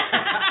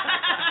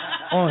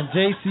 On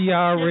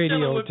JCR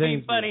Radio. With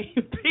Bfunny.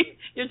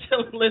 You're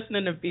still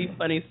listening to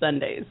Bfunny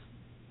Sundays.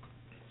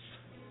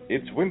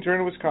 It's winter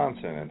in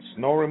Wisconsin, and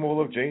Snow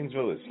Removal of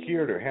Janesville is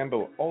here to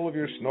handle all of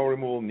your snow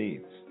removal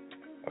needs.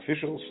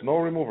 Official snow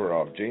remover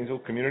of Janesville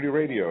Community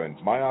Radio and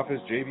My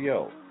Office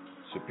JVL.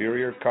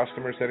 Superior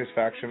customer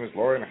satisfaction is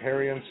Lauren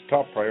Harrian's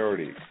top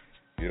priority.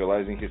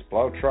 Utilizing his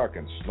plow truck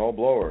and snow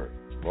blower,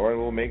 Lauren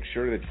will make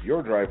sure that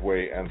your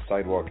driveway and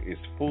sidewalk is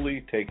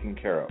fully taken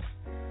care of.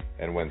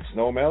 And when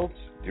snow melts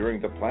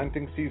during the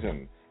planting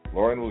season,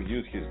 Lauren will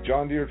use his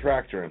John Deere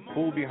tractor and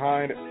pull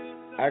behind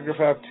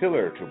AgriFab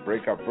tiller to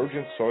break up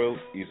virgin soil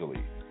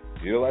easily.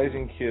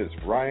 Utilizing his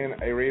Ryan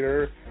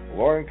aerator,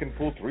 Lauren can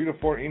pull 3 to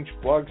 4 inch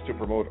plugs to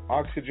promote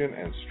oxygen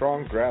and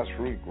strong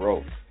grassroot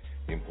growth.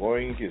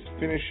 Employing his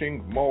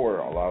finishing mower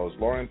allows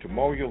Lauren to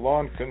mow your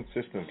lawn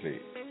consistently.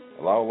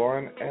 Allow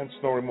Lauren and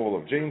Snow Removal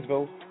of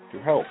Janesville to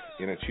help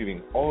in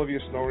achieving all of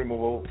your snow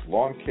removal,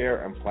 lawn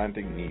care, and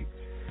planting needs.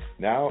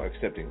 Now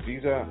accepting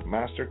Visa,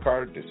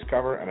 MasterCard,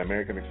 Discover, and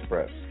American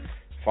Express.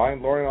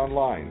 Find Lauren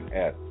online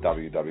at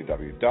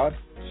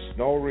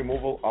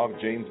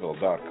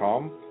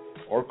www.snowremovalofjanesville.com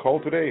or call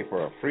today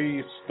for a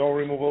free snow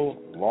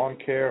removal, lawn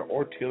care,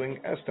 or tilling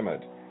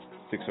estimate.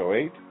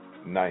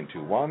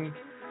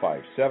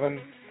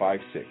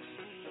 608-921-5756.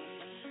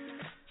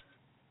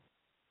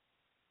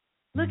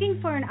 Looking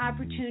for an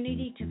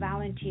opportunity to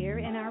volunteer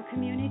in our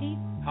community?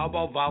 How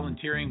about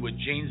volunteering with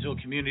Janesville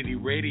Community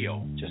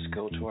Radio? Just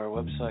go to our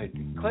website,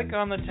 click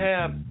on the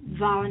tab.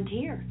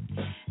 Volunteer.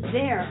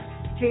 There,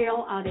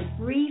 fill out a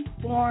brief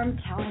form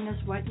telling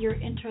us what your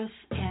interests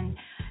and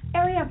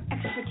area of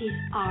expertise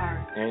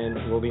are.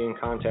 And we'll be in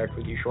contact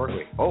with you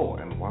shortly. Oh,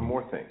 and one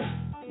more thing.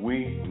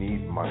 We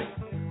need money.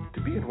 To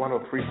be at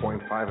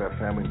 103.5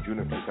 FM in June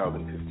of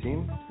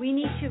 2015, we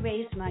need to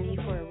raise money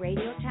for a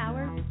radio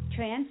tower,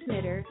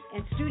 transmitter,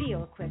 and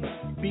studio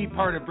equipment. Be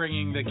part of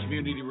bringing the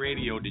community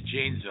radio to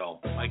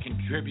Janesville by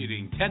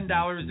contributing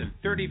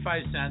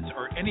 $10.35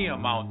 or any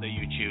amount that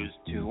you choose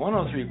to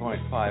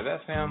 103.5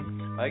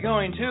 FM by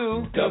going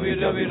to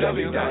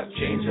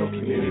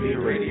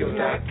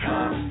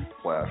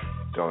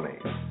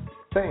www.janesvillecommunityradio.com/donate.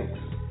 Thanks.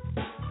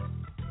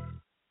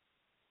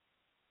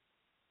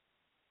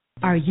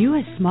 Are you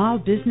a small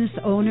business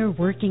owner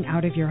working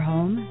out of your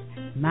home?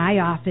 My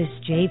Office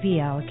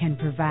JVL can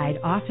provide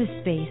office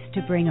space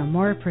to bring a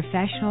more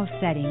professional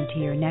setting to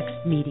your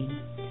next meeting.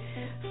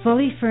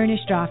 Fully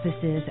furnished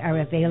offices are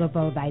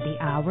available by the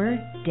hour,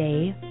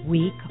 day,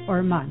 week,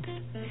 or month.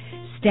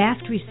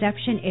 Staffed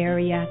reception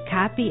area,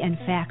 copy and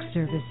fax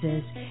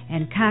services,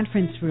 and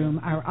conference room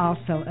are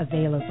also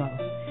available.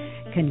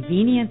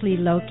 Conveniently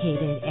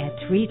located at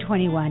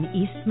 321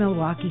 East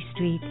Milwaukee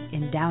Street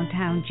in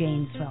downtown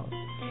Janesville.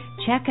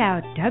 Check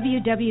out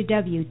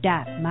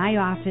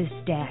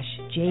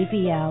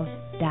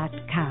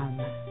www.myoffice-jvl.com.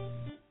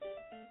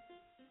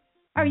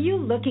 Are you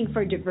looking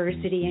for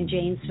diversity in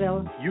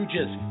Janesville? You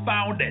just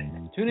found it.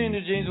 Tune in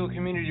to Janesville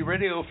Community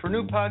Radio for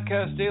new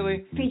podcasts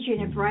daily,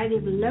 featuring a variety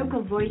of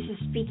local voices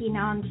speaking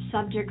on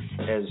subjects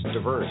as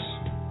diverse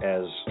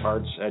as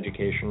arts,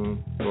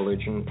 education,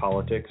 religion,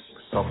 politics,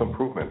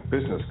 self-improvement,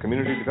 business,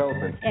 community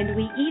development. And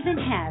we even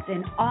have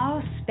an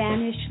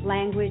all-Spanish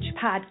language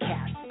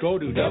podcast. Go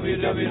to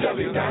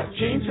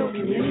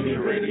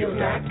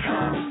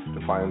www.janesvillecommunityradio.com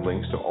to find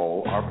links to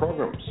all our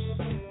programs.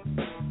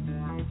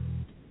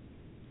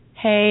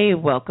 Hey,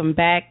 welcome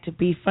back to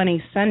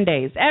Bfunny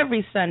Sundays,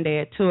 every Sunday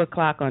at 2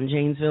 o'clock on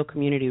Janesville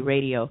Community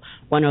Radio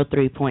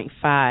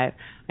 103.5.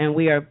 And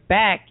we are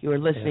back. You're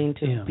listening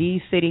to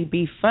Bcity,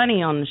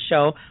 Bfunny on the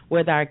show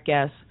with our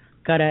guest,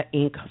 Gutter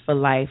Inc. for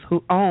Life,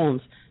 who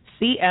owns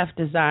CF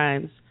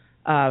Designs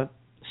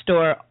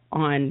store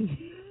on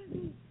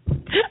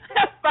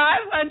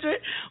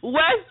 500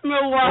 West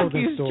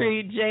Milwaukee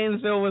Street,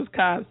 Janesville,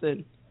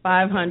 Wisconsin.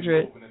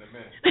 500.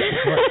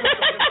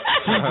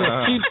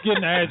 Keeps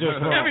getting the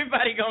address wrong.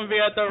 Everybody gonna be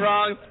at the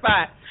wrong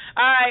spot.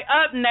 All right,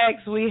 up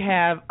next we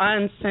have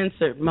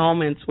Uncensored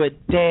Moments with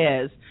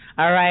Dez.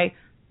 All right.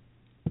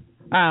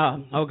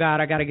 Oh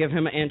God, I gotta give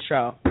him an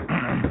intro.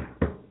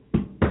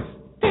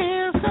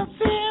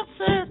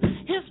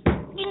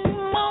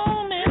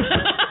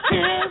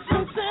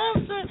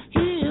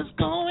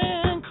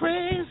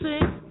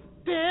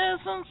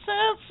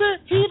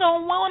 He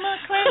don't wanna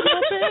claim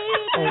your baby.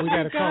 Oh, we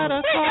got a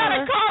caller.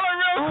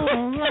 Real quick.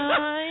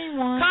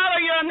 Caller,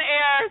 you're on the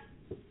air.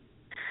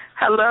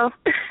 Hello.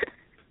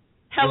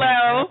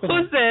 Hello.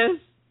 Who's this?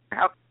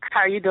 How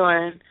are you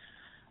doing?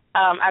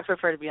 I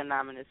prefer to be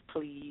anonymous,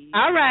 please.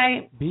 All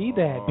right. Be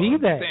that. Be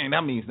that. Dang,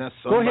 that means that's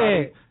Go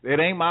somebody. ahead. It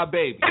ain't my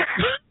baby.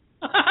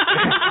 Yeah.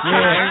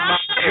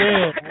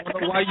 I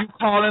don't know why you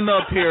calling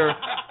up here.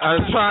 I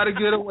try to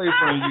get away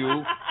from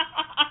you.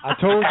 I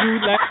told you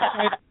last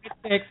night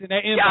text in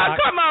that inbox. Y'all,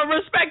 come on,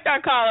 respect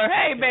our caller.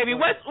 Hey, baby,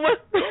 what's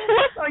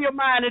on your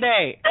mind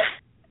today?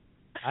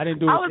 I didn't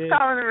do I it. was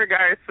calling in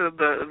regards to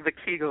the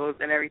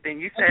Kegels and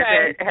everything. You said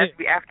that it has to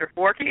be after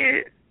 4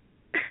 kids.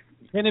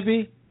 Can it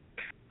be?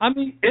 I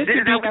mean, is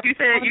that what you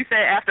said? You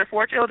said after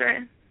 4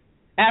 children?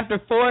 After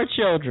 4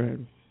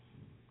 children.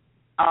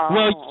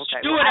 Well, you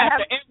should do it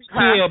after every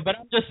kid, but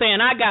I'm just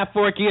saying, I got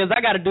 4 kids. I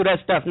got to do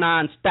that stuff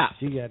nonstop.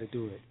 You got to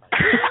do it.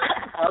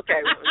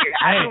 Okay, well, yeah,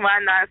 I do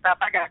mine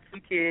nonstop. I got 2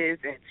 kids,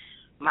 and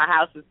my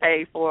house is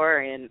paid for,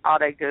 and all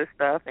that good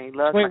stuff, and he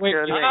loves my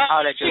children, and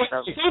all that good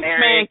stuff.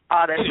 Married,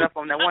 all that stuff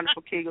on the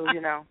wonderful Kegels,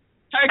 you know.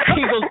 Her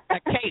Kegels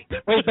are cake.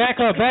 Wait, back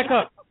up.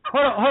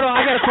 Hold on.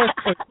 I got a question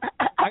for you.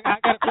 I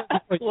got a question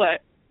for you.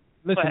 What?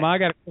 Listen, Ma, I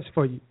got a question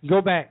for you.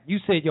 Go back. You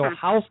said your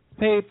house is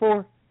paid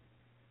for?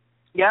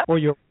 Yep. Or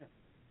your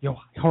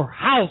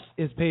house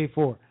is paid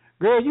for.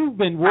 Girl, you've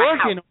been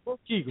working on your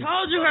Kegels.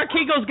 Told you her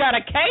Kegels got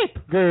a cape.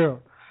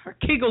 Girl. Her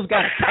Kegels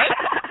got a cape.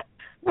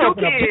 2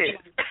 kids.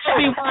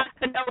 She wants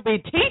to know,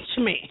 teach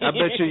me. I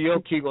bet you your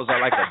Kegels are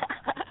like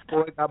a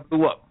boy that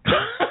blew up.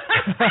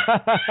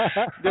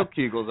 Your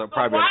Kegels are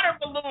probably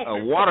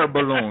a water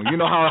balloon. You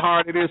know how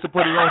hard it is to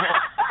put it on?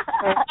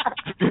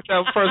 Get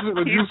that first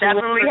little He's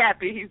definitely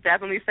happy. He's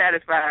definitely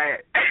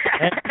satisfied.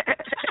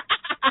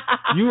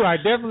 You are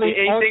definitely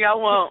anything I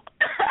want.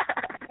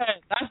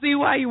 I see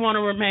why you want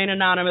to remain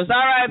anonymous. All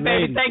right,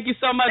 baby. Thank you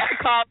so much for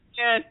calling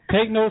in.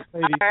 Take notes,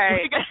 lady. All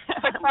right.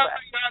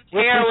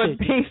 Here with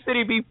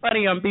Bcity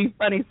Bfunny on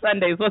Bfunny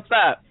Sundays. What's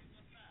up?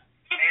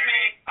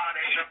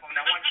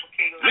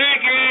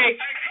 Mickey!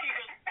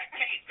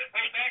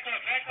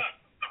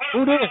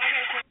 Who did?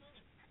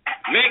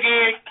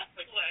 Mickey!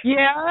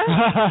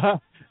 Yeah?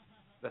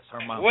 That's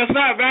her mom. What's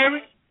up,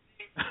 baby?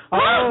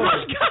 Oh,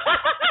 my God.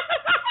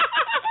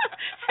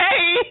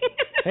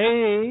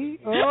 Hey.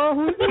 Oh,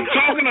 who's I'm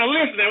talking or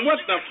listening. What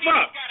the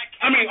fuck?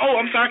 I'm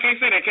sorry, I can't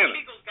say that, can I?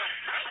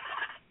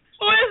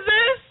 Who is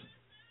this?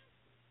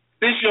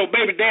 This your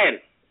baby daddy.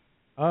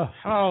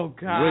 Oh,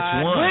 God.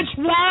 Which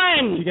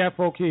one? She got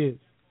 4 kids.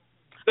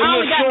 The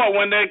little short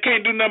one that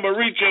can't do nothing but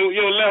reach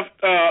your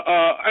left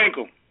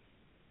ankle.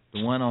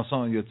 The one on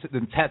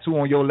the tattoo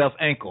on your left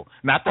ankle.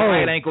 Not the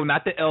right ankle,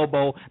 not the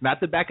elbow, not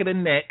the back of the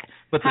neck,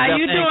 but the How left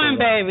you doing,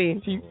 ankle.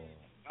 baby?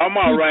 I'm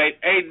all right.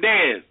 Hey,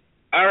 Daz,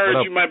 I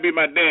heard you might be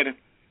my daddy.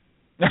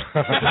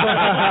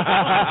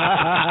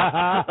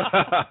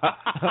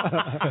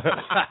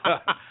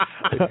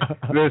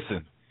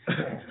 Listen.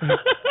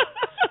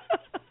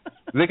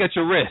 Look at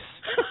your wrist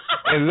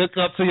and look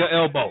up to your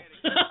elbow.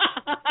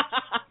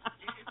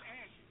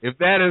 If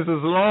that is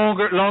as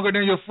longer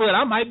than your foot,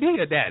 I might be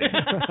your daddy.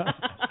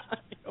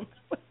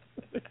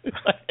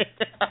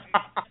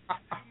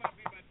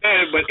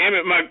 But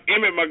Emmett,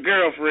 my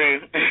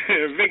girlfriend,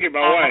 Vicky, my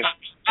wife.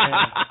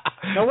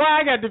 Now, why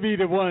I got to be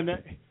the one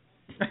that?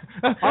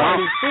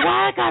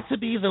 Why I got to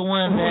be the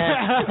one that?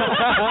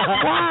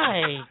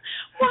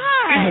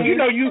 Why? You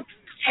know you're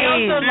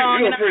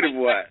a pretty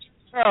boy.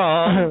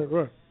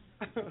 Oh.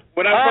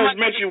 When I first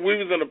met you, we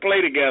was on the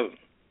play together.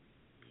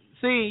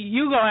 See,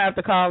 you going to have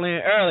to call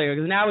in earlier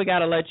because now we got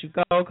to let you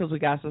go because we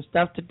got some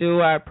stuff to do.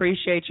 I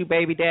appreciate you,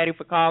 baby daddy,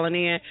 for calling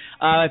in.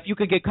 If you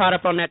could get caught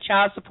up on that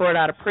child support,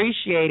 I'd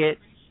appreciate it.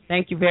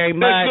 Thank you very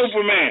much. That's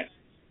Superman.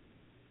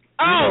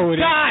 Oh,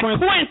 God,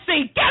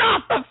 Quincy, get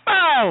off the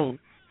phone.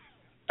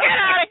 Get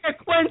out of here,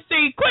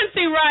 Quincy.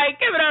 Quincy Wright,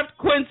 give it up to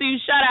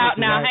Quincy. Shut out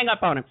now. Hang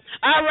up on him.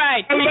 All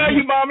right. I love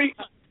you, Mommy.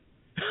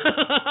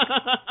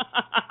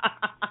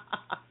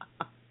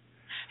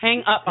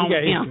 Hang up on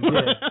him.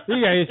 He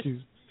got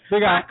issues. They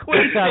got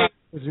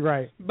Quincy.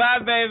 Right. Bye,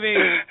 baby.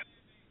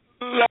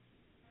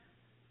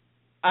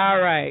 All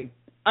right.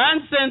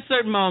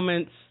 Uncensored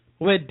moments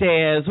with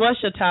Dez.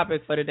 What's your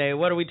topic for today?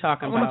 What are we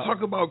talking about? I want to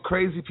talk about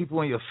crazy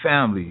people in your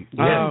family.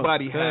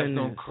 Everybody has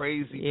some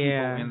crazy people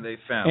in their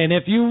family. And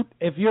if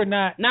you're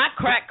not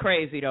crack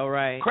crazy though,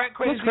 right? Crack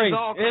crazy What's crazy? is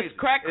all crazy. It's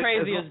crack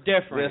crazy is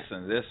different.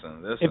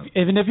 Listen.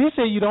 If you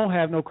say you don't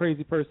have no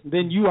crazy person,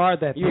 then you are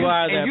that person. You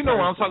are that and you know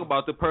what I'm talking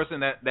about, the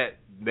person that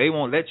they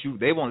won't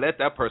let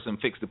that person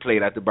fix the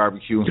plate at the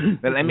barbecue.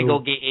 Let me go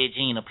get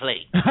Eugene a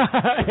plate.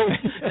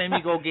 Let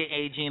me go get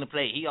Eugene a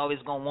plate. He always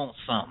gonna want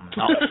something.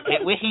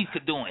 What he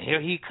could doing?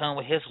 Here he come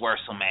with his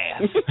worrisome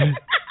ass.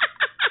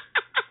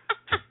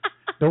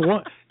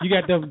 You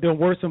got the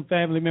worrisome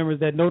family members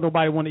that know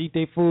nobody want to eat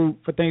their food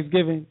for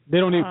Thanksgiving. They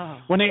don't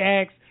even when they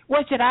ask,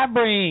 what should I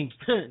bring?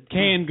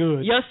 Canned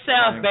goods.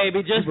 Yourself,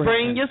 baby. Just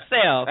bring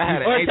yourself.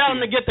 Or tell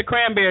them to get the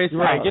cranberry sauce.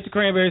 Right. Get the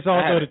cranberry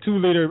sauce or the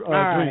 2-liter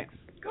drink.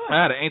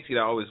 I had an auntie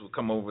that always would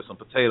come over with some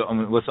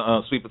with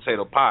some sweet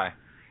potato pie,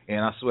 and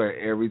I swear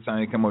every time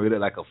he come over, he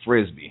looked like a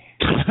frisbee,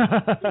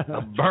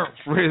 a burnt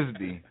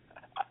frisbee.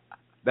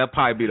 That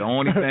probably be the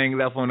only thing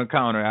left on the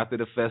counter after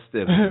the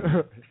festivity.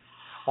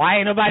 Why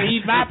ain't nobody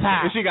eat my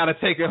pie? She got to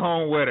take it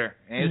home with her.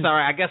 And it's all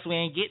right. I guess we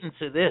ain't getting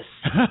to this.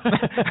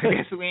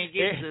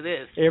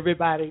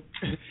 Everybody,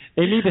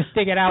 they need to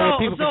stick it out where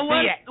people can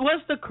see it.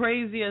 What's the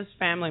craziest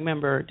family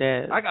member,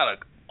 Dad? I got an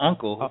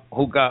uncle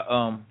who got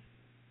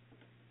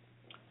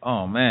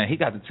oh man, he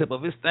got the tip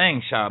of his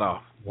thing shot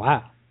off.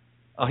 Wow.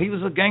 Oh, he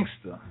was a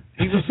gangster.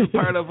 He was a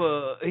part of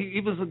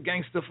he was a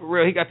gangster for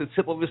real. He got the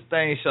tip of his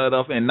thing shot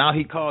off, and now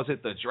he calls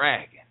it the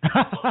dragon.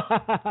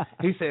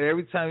 He said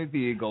every time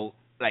he go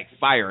like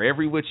fire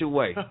every which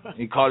way.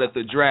 He called it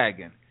the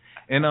dragon,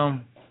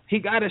 and he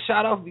got it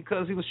shot off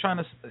because he was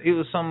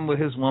something with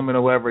his woman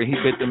or whatever. He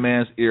bit the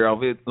man's ear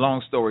off.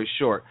 Long story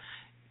short,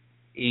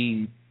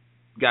 he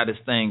got his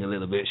thing a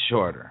little bit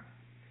shorter,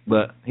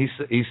 but he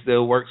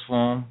still works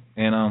for him,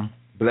 and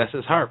bless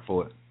his heart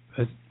for it.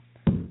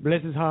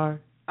 Bless his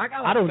heart. I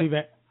got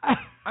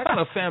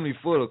a family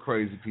full of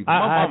crazy people.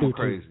 My mama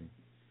crazy.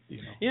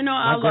 You know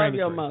I love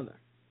your mother.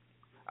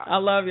 I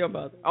love your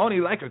mother. I only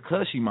like her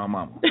because she my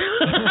mama.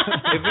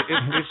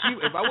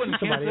 if I wouldn't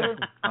kiss her,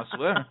 I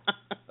swear,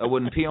 I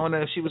wouldn't pee on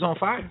her if she was on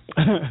fire.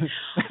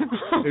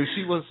 If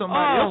she was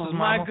somebody else's mama.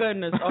 Oh, my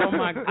goodness. Oh,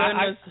 my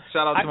goodness.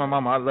 Shout out to my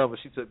mama. I love her.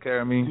 She took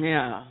care of me.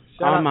 Yeah.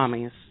 All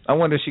mommies. I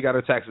wonder if she got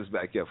her taxes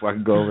back yet before I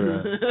can go over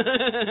there.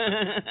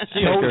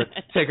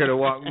 Take her to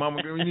walk.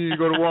 Mama, you need to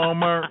go to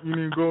Walmart.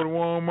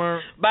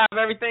 Bob,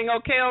 everything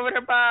okay over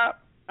there, Bob?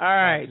 All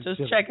right,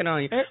 just checking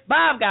on you.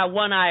 Bob got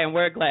one eye and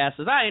wear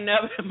glasses. I ain't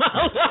never in my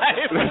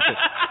life.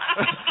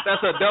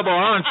 That's a double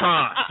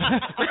entendre.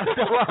 We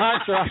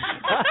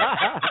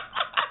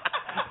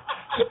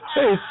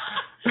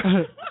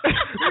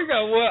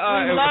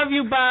love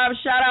you, Bob.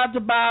 Shout out to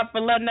Bob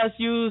for letting us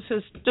use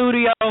his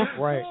studio.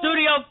 Right.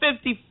 Studio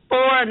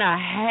 54 and a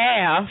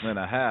half.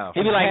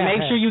 He'd be like,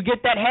 make sure you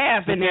get that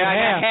half in there. I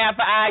got half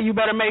an eye. You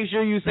better make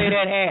sure you say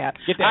that half.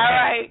 Get that half. All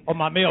right. Or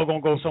my mail going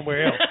to go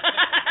somewhere else.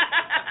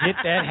 Get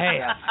that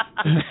half.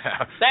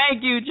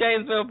 Thank you,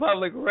 Janesville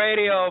Public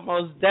Radio,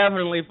 most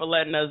definitely for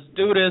letting us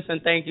do this,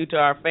 and thank you to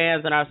our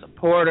fans and our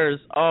supporters.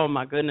 Oh,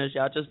 my goodness,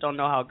 y'all just don't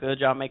know how good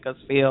y'all make us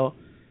feel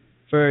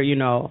for,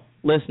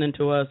 listening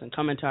to us and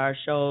coming to our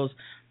shows.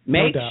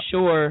 Make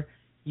sure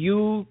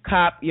you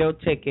cop your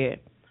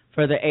ticket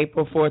for the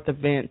April 4th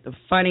event, the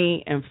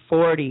Funny and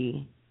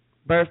 40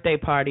 birthday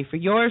party for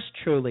yours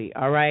truly,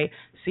 all right?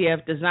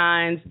 CF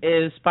Designs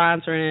is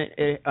sponsoring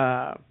it,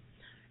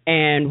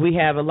 and we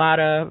have a lot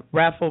of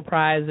raffle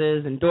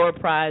prizes and door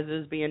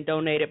prizes being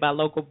donated by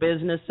local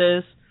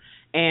businesses.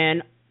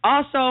 And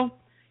also,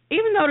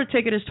 even though the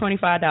ticket is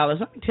 $25,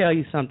 let me tell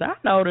you something. I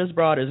know this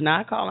broad is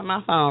not calling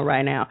my phone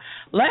right now.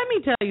 Let me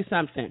tell you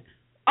something.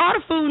 All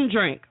the food and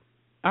drink,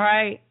 all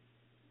right?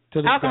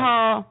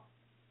 Alcohol.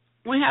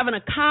 We're having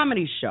a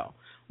comedy show.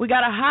 We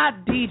got a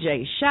hot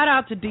DJ. Shout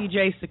out to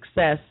DJ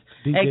Success,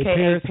 DJ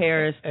a.k.a.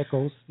 Paris.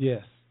 Echoes,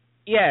 yes.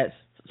 Yes.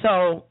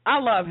 So I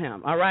love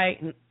him, all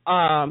right?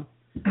 Let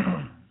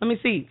me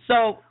see.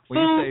 So when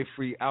you say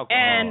free alcohol.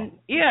 And,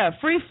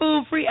 free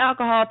food, free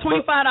alcohol,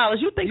 $25.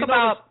 You think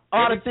about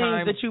all the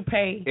things that you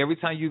pay. Every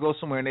time you go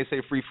somewhere and they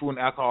say free food and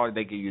alcohol,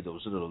 they give you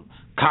those little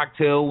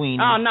cocktail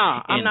weenies. Oh,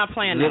 no, I'm not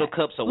playing little that.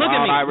 cups of Look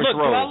wild at me. Irish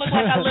Look, Rose. do I look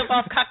like I live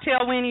off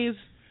cocktail weenies?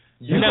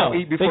 You gonna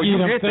eat before you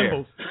get there.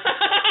 We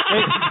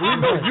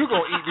know you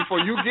gonna eat before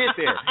you get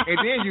there, and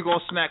then you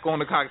gonna snack on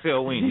the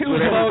cocktail weenies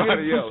with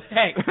everybody else.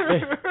 Hey,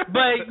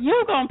 but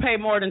you gonna pay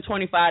more than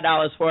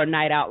 $25 for a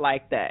night out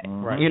like that,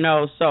 right.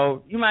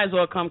 So you might as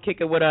well come kick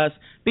it with us.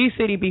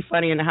 Bcity,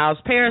 Bfunny in the house.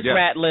 Paris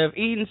Ratliff,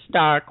 Eden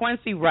Starr,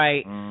 Quincy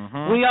Wright.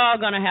 We all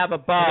gonna have a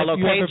ball.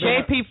 Okay,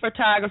 JP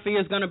Photography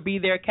is gonna be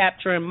there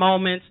capturing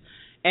moments,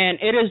 and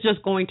it is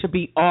just going to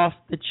be off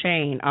the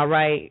chain. All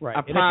right,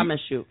 I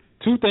promise you.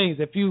 Two things.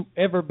 If you've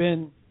ever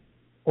been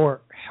or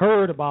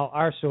heard about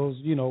our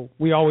shows,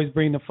 we always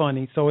bring the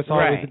funny, so it's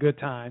always a good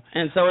time.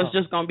 And so it's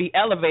just going to be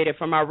elevated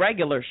from our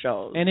regular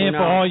shows. And then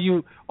for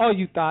all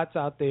you thoughts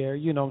out there,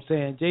 what I'm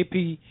saying,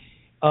 JP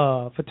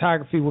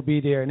Photography will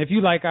be there. And if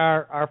you like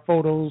our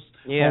photos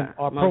on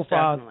our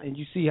profiles and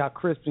you see how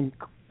crisp and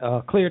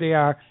clear they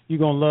are, you're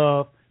going to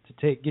love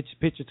to get your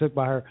picture took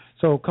by her.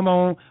 So come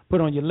on, put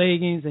on your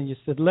leggings and your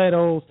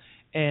stilettos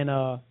and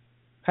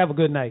have a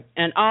good night.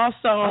 And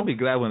also, I'll be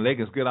glad when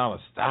leggings get out of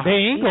style. They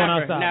ain't going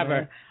outside.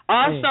 Never.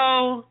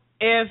 Also,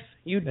 if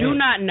you do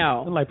not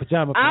know, like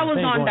pajama I was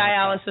on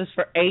dialysis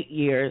for 8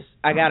 years.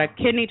 I got a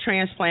kidney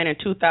transplant in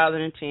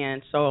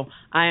 2010, so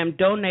I am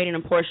donating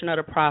a portion of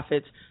the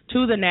profits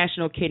to the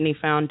National Kidney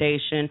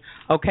Foundation.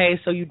 Okay,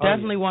 so you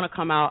definitely want to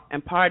come out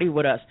and party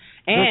with us.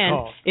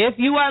 And if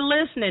you are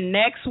listening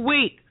next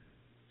week,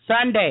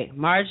 Sunday,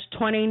 March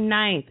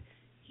 29th,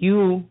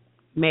 you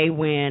may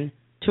win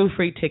 2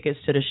 free tickets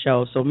to the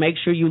show. So make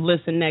sure you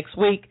listen next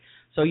week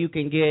so you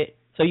can hear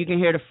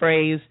the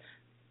phrase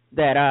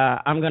that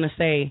I'm going to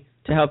say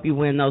to help you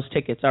win those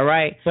tickets, all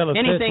right? Fellas,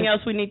 anything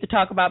else we need to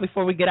talk about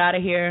before we get out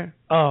of here?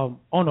 On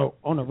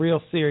a real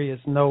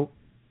serious note,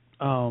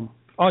 all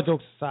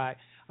jokes aside,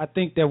 I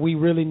think that we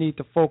really need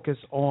to focus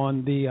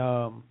on the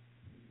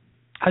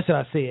how should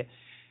I say it?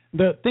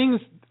 the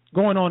things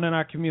going on in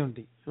our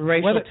community.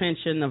 Racial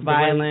tension, the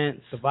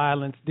violence.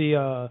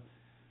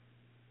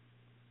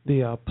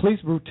 The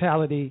police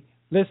brutality.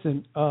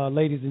 Listen,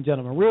 ladies and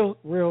gentlemen,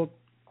 real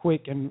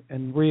quick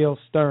and real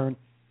stern.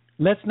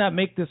 Let's not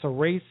make this a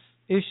race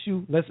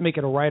issue. Let's make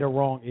it a right or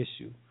wrong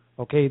issue.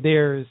 Okay,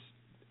 there's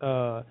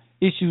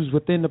issues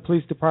within the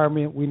police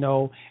department, we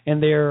know,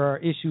 and there are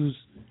issues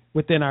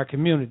within our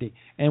community,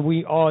 and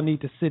we all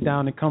need to sit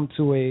down and come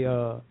to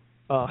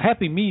a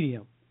happy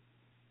medium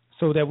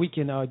so that we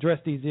can address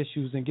these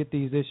issues and get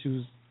these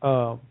issues smoothed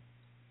out.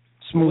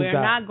 We're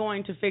not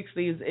going to fix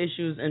these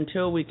issues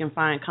until we can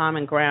find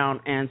common ground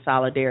and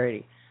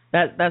solidarity.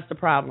 That's the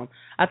problem.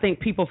 I think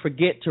people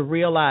forget to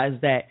realize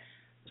that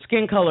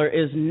skin color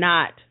is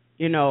not,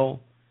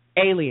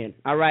 alien,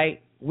 all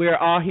right? We're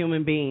all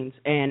human beings,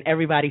 and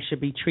everybody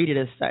should be treated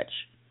as such,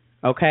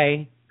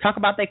 okay? Talk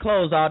about their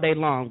clothes all day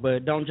long,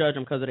 but don't judge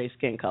them because of their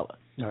skin color.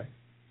 All right.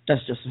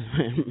 That's just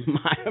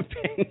my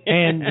opinion.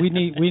 And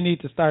we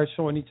need to start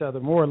showing each other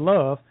more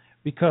love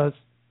because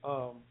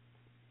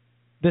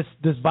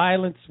this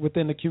violence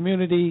within the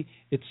community,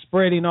 it's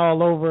spreading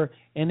all over,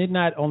 and it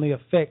not only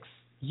affects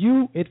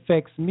you, it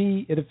affects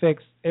me, it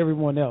affects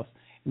everyone else.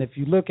 And if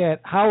you look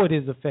at how it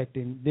is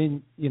affecting,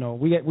 then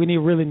we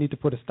really need to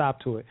put a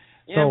stop to it.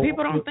 Yeah, so,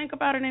 people don't think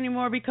about it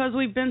anymore because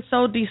we've been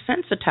so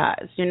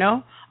desensitized.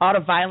 All the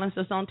violence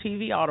that's on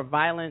TV, all the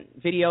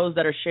violent videos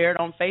that are shared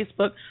on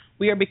Facebook,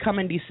 we are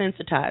becoming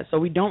desensitized. So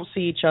we don't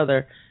see each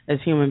other as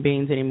human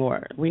beings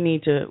anymore. We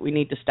need to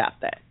stop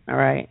that. All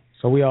right.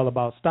 So we all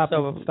about stop the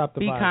be violence.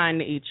 Be kind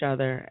to each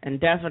other, and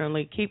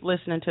definitely keep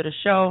listening to the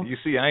show. You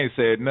see, I ain't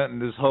said nothing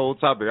this whole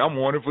topic. I'm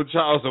wanting for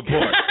child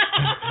support.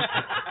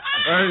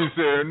 I ain't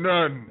said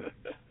nothing.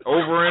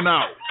 Over and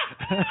out.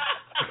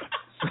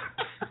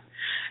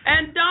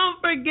 And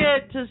don't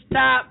forget to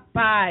stop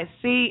by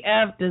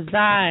CF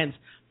Designs,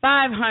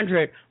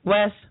 500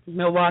 West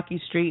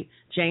Milwaukee Street,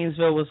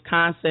 Janesville,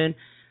 Wisconsin.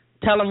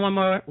 Tell them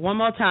one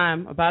more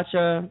time about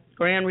your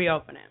grand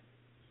reopening.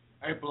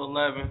 April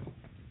 11th,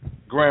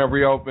 grand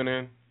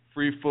reopening.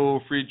 Free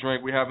food, free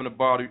drink. We're having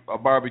a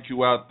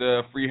barbecue out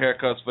there. Free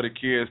haircuts for the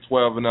kids,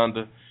 12 and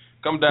under.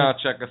 Come down,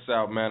 check us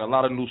out, man. A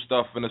lot of new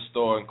stuff in the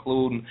store,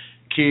 including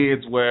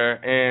kids wear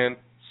and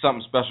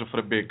something special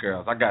for the big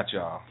girls. I got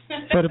y'all.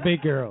 For the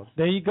big girls.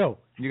 There you go.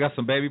 You got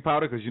some baby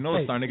powder? Because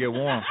it's starting to get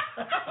warm.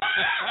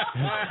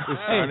 It's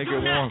starting to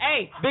get warm.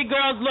 Hey, big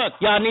girls, look,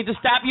 y'all need to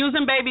stop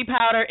using baby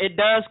powder. It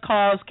does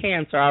cause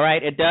cancer, all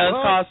right? It does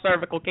cause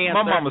cervical cancer.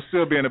 My mama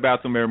still be in the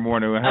bathroom every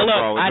morning. Look,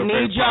 I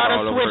need y'all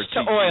to switch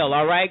to oil,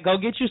 all right? Go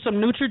get you some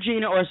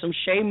Neutrogena or some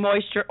Shea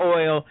Moisture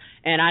oil.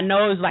 And I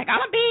know it's like, I'm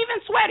going to be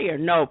even sweatier.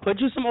 No, put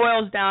you some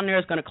oils down there.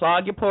 It's going to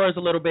clog your pores a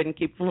little bit and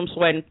keep you from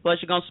sweating.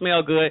 Plus, you're going to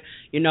smell good.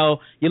 You're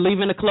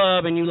leaving the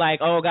club and you're like,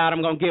 oh, God,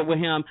 I'm going to get with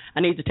him. I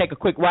need to take a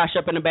quick wash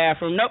up in the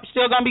bathroom. Nope,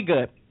 still going to be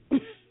good.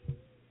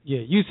 Yeah,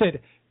 you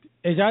said,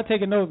 as y'all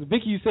taking notes,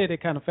 Vicky, you said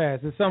it kind of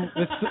fast. There's a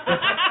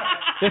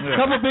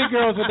couple big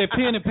girls with their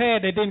pen and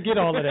pad that didn't get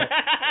all of that.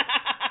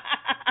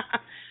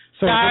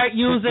 Start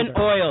using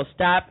oil.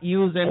 Stop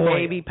using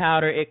baby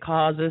powder. It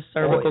causes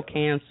cervical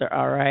cancer,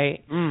 all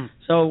right?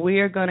 So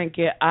we're going to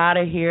get out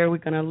of here. We're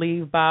going to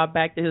leave Bob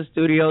back to his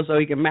studio so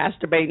he can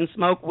masturbate and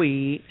smoke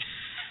weed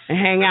and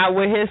hang out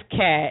with his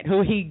cat,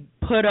 who he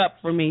put up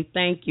for me.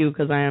 Thank you,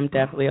 because I am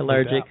definitely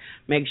allergic.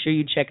 Make sure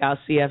you check out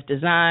CF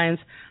Designs,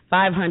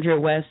 500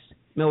 West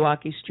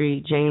Milwaukee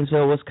Street,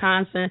 Janesville,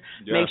 Wisconsin.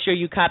 Yes. Make sure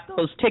you cop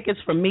those tickets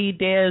for me,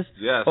 Des,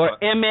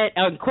 or Emmett,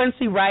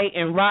 Quincy Wright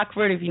in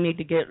Rockford if you need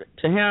to get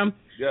to him.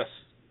 Yes.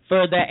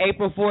 For the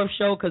April 4th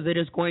show, because it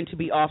is going to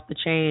be off the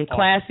chain.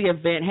 Classy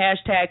event,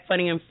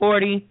 #Funny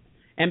and40.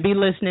 And be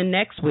listening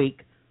next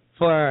week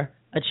for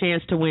a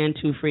chance to win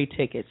 2 free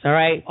tickets, all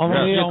right?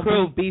 Your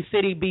crew,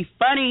 Bcity,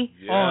 Bfunny.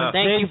 Yeah.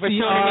 Thank you for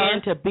tuning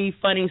in to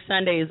Bfunny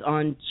Sundays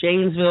on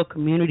Janesville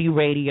Community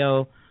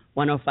Radio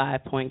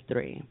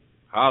 105.3.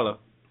 Holla.